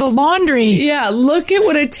do with the laundry. Yeah, look at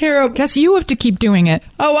what a terrible... Guess you have to keep doing it.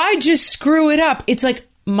 Oh, I just screw it up. It's like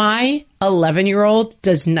my 11-year-old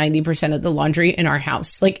does 90% of the laundry in our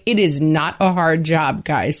house. Like, it is not a hard job,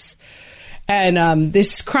 guys. And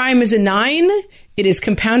this crime is a 9. It is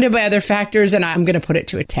compounded by other factors, and I'm going to put it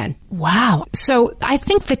to a 10. Wow. So I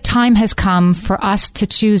think the time has come for us to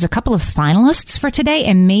choose a couple of finalists for today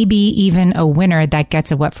and maybe even a winner that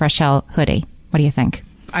gets a What Fresh Hell hoodie. What do you think?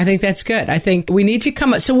 I think that's good. I think we need to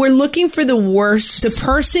come up. So we're looking for the worst, the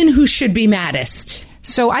person who should be maddest.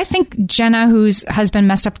 So I think Jenna, whose husband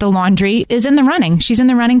messed up the laundry, is in the running. She's in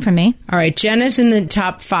the running for me. All right. Jenna's in the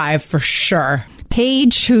top 5 for sure.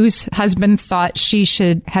 Paige, whose husband thought she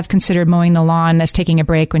should have considered mowing the lawn as taking a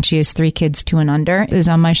break when she has 3 kids 2 and under, is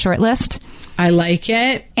on my short list. I like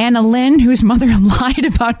it. Anna Lynn, whose mother lied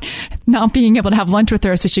about not being able to have lunch with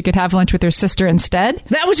her so she could have lunch with her sister instead.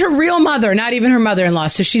 That was her real mother, not even her mother-in-law.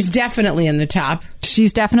 So she's definitely in the top.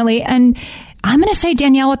 She's definitely... And I'm going to say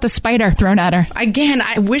Danielle with the spider thrown at her. Again,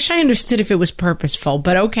 I wish I understood if it was purposeful,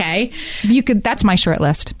 but okay. That's my short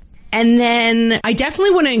list. And then I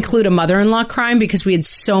definitely want to include a mother-in-law crime because we had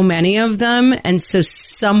so many of them. And so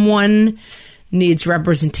someone needs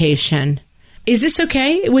representation. Is this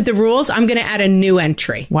okay with the rules? I'm going to add a new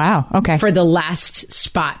entry. Wow. Okay. For the last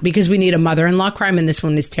spot because we need a mother-in-law crime and this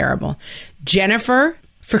one is terrible. Jennifer,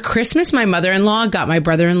 for Christmas, my mother-in-law got my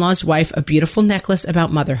brother-in-law's wife a beautiful necklace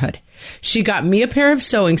about motherhood. She got me a pair of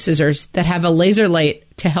sewing scissors that have a laser light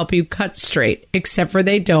to help you cut straight, except for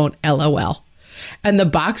they don't, LOL. And the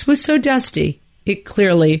box was so dusty, it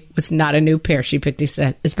clearly was not a new pair she picked,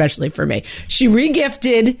 especially for me. She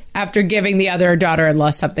regifted after giving the other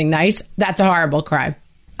daughter-in-law something nice. That's a horrible crime.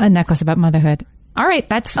 A necklace about motherhood. All right,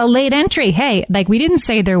 that's a late entry. Hey, we didn't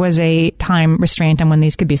say there was a time restraint on when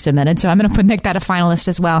these could be submitted, so I'm going to make that a finalist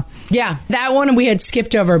as well. Yeah, that one we had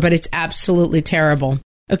skipped over, but it's absolutely terrible.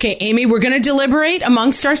 Okay, Amy, we're going to deliberate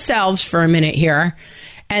amongst ourselves for a minute here.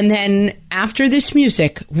 And then after this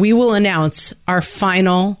music, we will announce our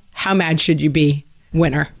final How Mad Should You Be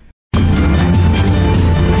winner.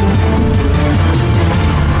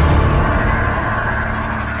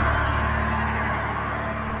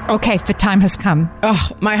 Okay, the time has come. Oh,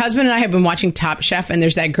 my husband and I have been watching Top Chef, and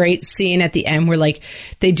there's that great scene at the end where like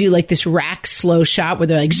they do like this rack slow shot where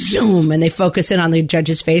they're like zoom and they focus in on the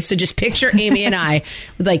judge's face. So just picture Amy and I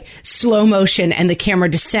with like slow motion and the camera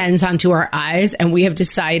descends onto our eyes. And we have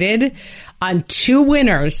decided on 2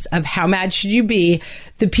 winners of How Mad Should You Be.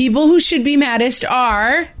 The people who should be maddest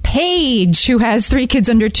are Paige, who has 3 kids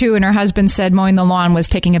under 2, and her husband said mowing the lawn was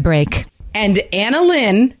taking a break. And Anna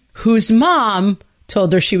Lynn, whose mom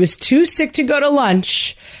told her she was too sick to go to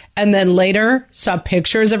lunch, and then later saw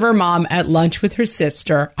pictures of her mom at lunch with her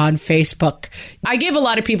sister on Facebook. I give a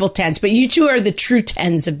lot of people 10s, but you 2 are the true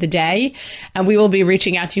 10s of the day, and we will be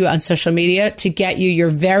reaching out to you on social media to get you your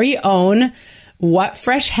very own What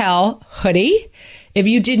Fresh Hell hoodie. If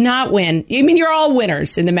you did not win, I mean, you're all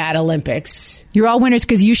winners in the Mad Olympics. You're all winners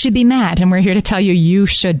because you should be mad, and we're here to tell you you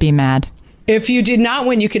should be mad. If you did not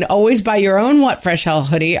win, you can always buy your own What Fresh Hell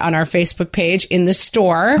hoodie on our Facebook page in the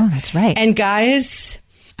store. Oh, that's right. And guys,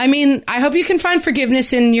 I mean, I hope you can find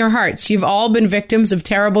forgiveness in your hearts. You've all been victims of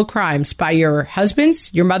terrible crimes by your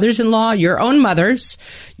husbands, your mothers-in-law, your own mothers,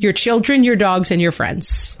 your children, your dogs, and your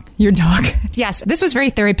friends. Your dog. Yes, this was very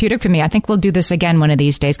therapeutic for me. I think we'll do this again one of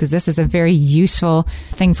these days because this is a very useful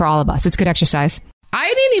thing for all of us. It's good exercise. I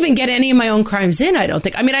didn't even get any of my own crimes in, I don't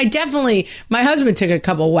think. I mean, my husband took a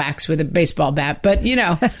couple whacks with a baseball bat, but, you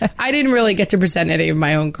know, I didn't really get to present any of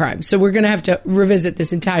my own crimes. So we're going to have to revisit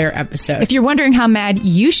this entire episode. If you're wondering how mad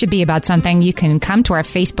you should be about something, you can come to our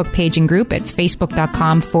Facebook page and group at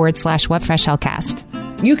facebook.com/whatfreshhellcast.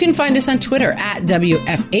 You can find us on Twitter at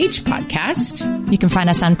WFH Podcast. You can find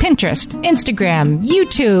us on Pinterest, Instagram,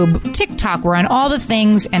 YouTube, TikTok. We're on all the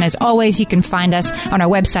things. And as always, you can find us on our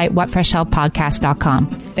website,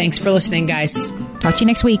 whatfreshhellpodcast.com. Thanks for listening, guys. Talk to you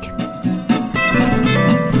next week.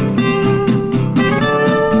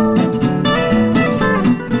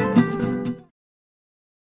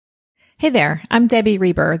 Hey there, I'm Debbie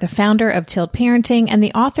Reber, the founder of Tilt Parenting and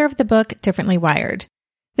the author of the book Differently Wired.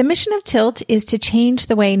 The mission of Tilt is to change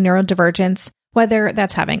the way neurodivergence, whether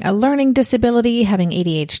that's having a learning disability, having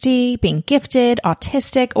ADHD, being gifted,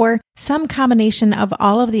 autistic, or some combination of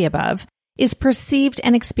all of the above, is perceived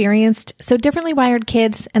and experienced so differently wired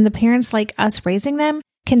kids and the parents like us raising them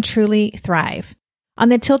can truly thrive. On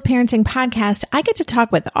the Tilt Parenting podcast, I get to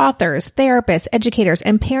talk with authors, therapists, educators,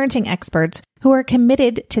 and parenting experts who are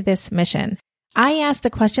committed to this mission. I ask the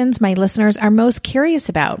questions my listeners are most curious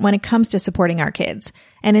about when it comes to supporting our kids.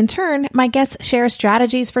 And in turn, my guests share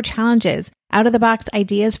strategies for challenges, out-of-the-box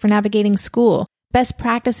ideas for navigating school, best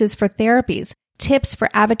practices for therapies, tips for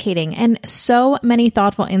advocating, and so many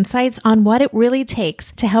thoughtful insights on what it really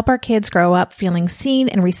takes to help our kids grow up feeling seen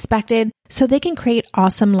and respected so they can create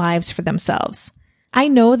awesome lives for themselves. I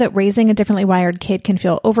know that raising a differently wired kid can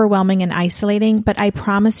feel overwhelming and isolating, but I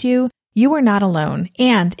promise you, you are not alone,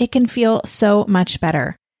 and it can feel so much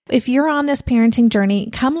better. If you're on this parenting journey,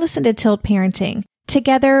 come listen to Tilt Parenting.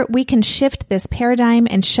 Together, we can shift this paradigm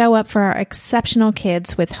and show up for our exceptional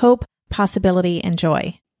kids with hope, possibility, and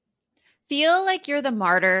joy. Feel like you're the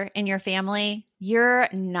martyr in your family? You're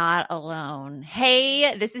not alone.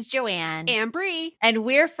 Hey, this is Joanne. And Bree. And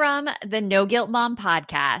we're from the No Guilt Mom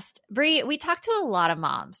podcast. Bree, we talk to a lot of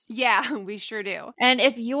moms. Yeah, we sure do. And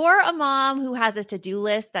if you're a mom who has a to-do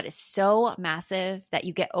list that is so massive that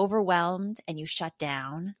you get overwhelmed and you shut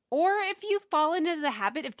down, or if you fall into the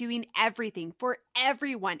habit of doing everything for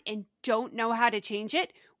everyone and don't know how to change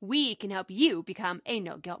it, we can help you become a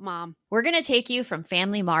no-guilt mom. We're going to take you from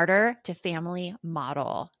family martyr to family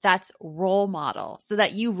model. That's role model, so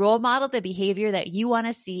that you role model the behavior that you want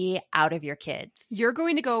to see out of your kids. You're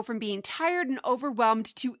going to go from being tired and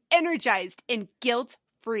overwhelmed to energized and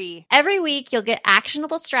guilt-free. Every week, you'll get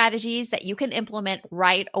actionable strategies that you can implement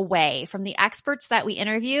right away from the experts that we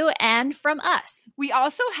interview and from us. We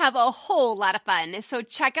also have a whole lot of fun, so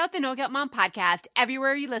check out the No Guilt Mom podcast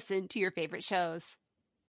everywhere you listen to your favorite shows.